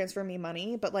transfer me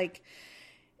money, but like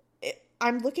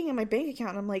I'm looking at my bank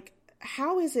account and I'm like,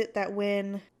 how is it that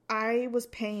when I was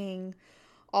paying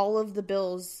all of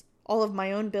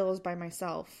my own bills by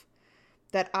myself,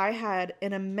 that I had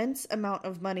an immense amount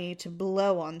of money to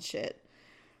blow on shit,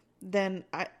 and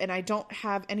I don't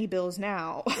have any bills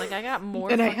now. Like I got more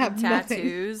fucking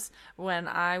tattoos when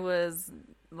I was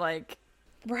like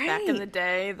back in the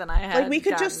day than I had. Like we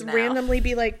could just randomly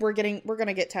be like, we're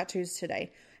gonna get tattoos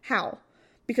today. How?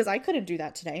 Because I couldn't do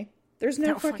that today. There's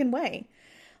no fucking way.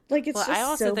 Like it's just so bizarre. I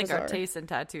also think our taste in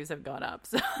tattoos have gone up.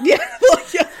 So. Yeah,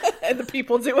 and the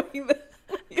people doing them.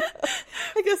 Yeah.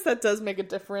 I guess that does make a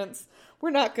difference.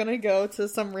 We're not gonna go to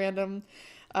some random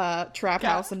trap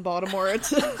house in Baltimore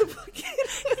to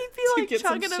he'd be like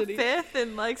chugging a fifth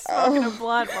and like smoking a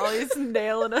blunt while he's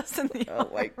nailing us in the arm.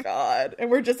 Oh my god.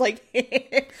 And we're just like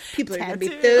people are gonna be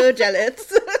so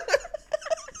jealous.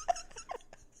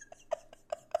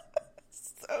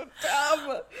 So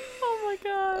dumb. Oh my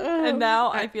god. And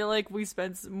now I feel like we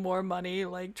spend more money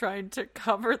like trying to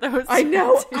cover those I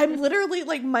know. Tattoos. I'm literally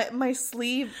like my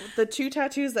sleeve, the 2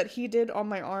 tattoos that he did on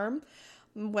my arm,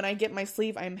 when I get my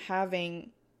sleeve, I'm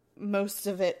having most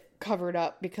of it covered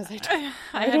up because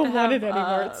I don't want it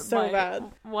anymore. It's so bad.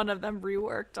 One of them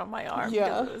reworked on my arm.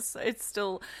 Yeah. It's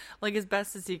still like as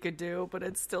best as he could do, but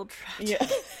it's still tragic. Yeah.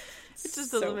 It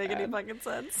just doesn't make any fucking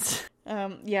sense.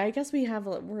 Yeah, I guess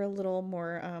we're a little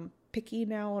more picky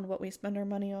now on what we spend our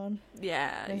money on.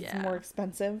 Yeah, it's more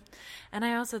expensive. And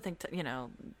I also think,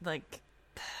 like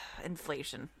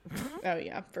inflation. Oh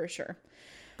yeah, for sure.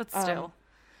 But still.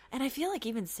 And I feel like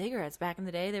even cigarettes back in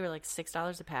the day, they were like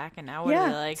 $6 a pack, and now what are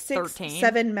they, like 13?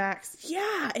 7 max.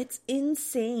 Yeah, it's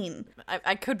insane.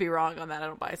 I could be wrong on that. I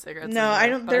don't buy cigarettes. No, I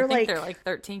don't. I think they're like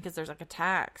 13 because there's like a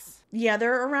tax. Yeah,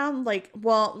 they're around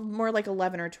more like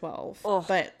 11 or 12. Oh.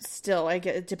 But still,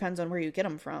 it depends on where you get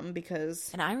them from because.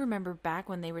 And I remember back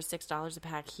when they were $6 a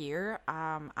pack here.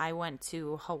 I went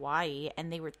to Hawaii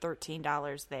and they were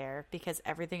 $13 there because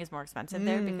everything is more expensive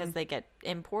there because they get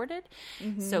imported.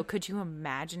 Mm-hmm. So could you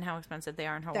imagine how expensive they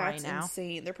are in Hawaii now? That's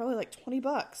insane. They're probably like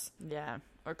 $20. Yeah,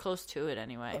 or close to it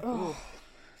anyway.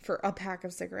 For a pack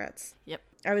of cigarettes. Yep.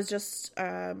 I was just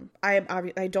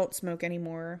I don't smoke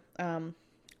anymore.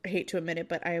 I hate to admit it,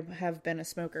 but I have been a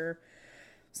smoker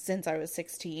since I was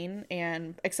 16,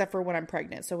 and except for when I'm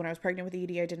pregnant. So when I was pregnant with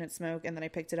Edie, I didn't smoke, and then I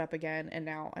picked it up again, and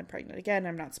now I'm pregnant again.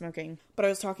 I'm not smoking. But I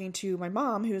was talking to my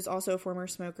mom, who's also a former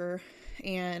smoker,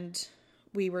 and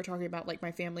we were talking about like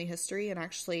my family history, and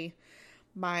actually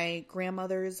my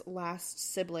grandmother's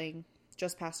last sibling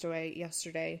just passed away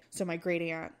yesterday. So my great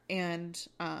aunt, and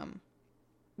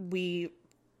we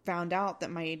found out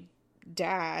that my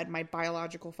dad, my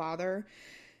biological father,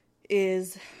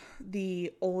 is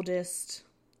the oldest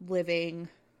living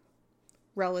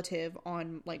relative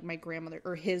on like my grandmother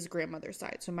or his grandmother's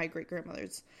side. So my great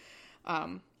grandmother's,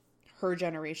 her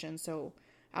generation. So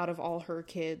out of all her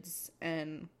kids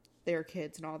and their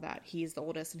kids and all that, he's the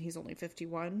oldest and he's only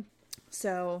 51.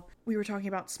 So we were talking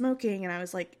about smoking and I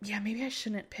was like, yeah, maybe I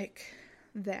shouldn't pick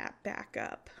that back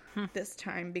up this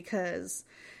time, because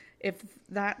if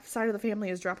that side of the family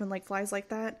is dropping like flies like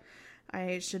that,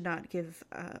 I should not give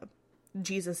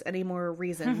Jesus any more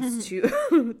reasons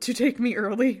to take me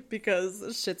early,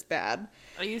 because shit's bad.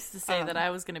 I used to say that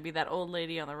I was going to be that old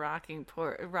lady on the rocking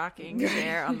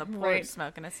chair on the porch right.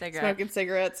 Smoking a cigarette. Smoking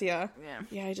cigarettes, yeah.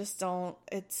 Yeah, I just don't.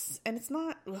 It's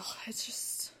not, it's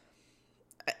just,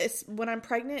 it's when I'm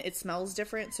pregnant, it smells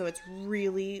different, so it's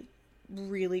really,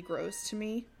 really gross to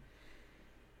me.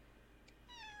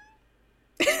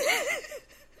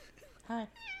 Hi.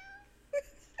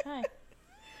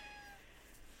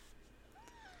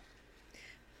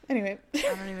 Anyway. I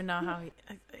don't even know how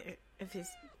if he's,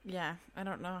 yeah, I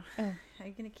don't know. Are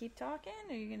you going to keep talking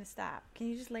or are you going to stop? Can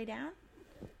you just lay down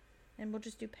and we'll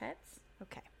just do pets?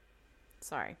 Okay.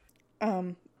 Sorry.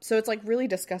 So it's like really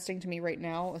disgusting to me right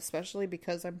now, especially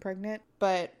because I'm pregnant.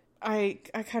 But I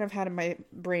kind of had in my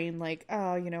brain like,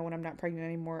 oh, you know, when I'm not pregnant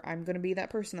anymore, I'm going to be that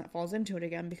person that falls into it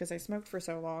again because I smoked for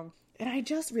so long. And I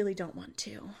just really don't want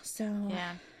to. So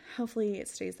yeah, hopefully it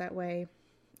stays that way.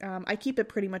 I keep it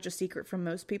pretty much a secret from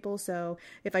most people. So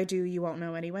if I do, you won't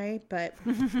know anyway. But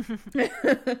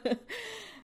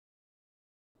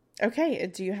okay.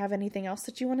 Do you have anything else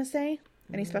that you want to say?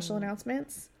 Any special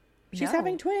announcements? She's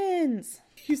having twins.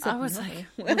 I was like,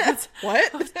 what?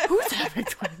 Who's having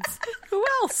twins? Who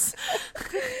else?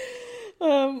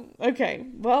 Okay.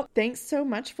 Well, thanks so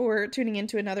much for tuning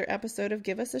into another episode of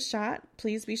Give Us a Shot.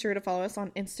 Please be sure to follow us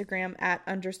on Instagram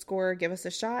 @_Give Us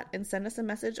a Shot and send us a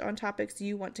message on topics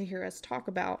you want to hear us talk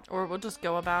about. Or we'll just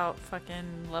go about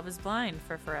fucking Love is Blind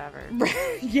for forever.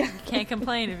 Yeah. Can't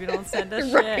complain if you don't send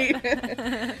us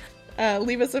shit.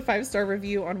 Leave us a 5-star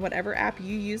review on whatever app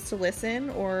you use to listen,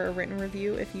 or a written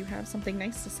review if you have something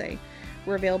nice to say.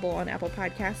 We're available on Apple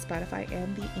Podcasts, Spotify,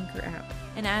 and the Anchor app.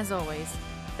 And as always,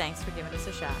 thanks for giving us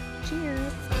a shot.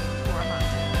 Cheers. For a month.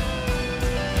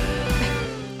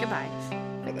 Goodbye.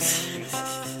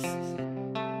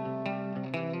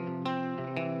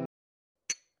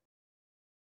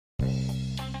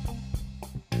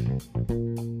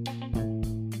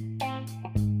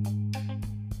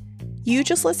 You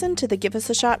just listened to the Give Us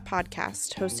a Shot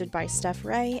podcast, hosted by Steph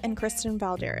Ray and Kristen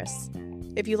Valderas.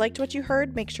 If you liked what you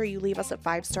heard, make sure you leave us a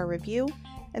 5-star review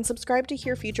and subscribe to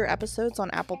hear future episodes on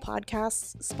Apple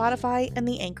Podcasts, Spotify, and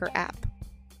the Anchor app.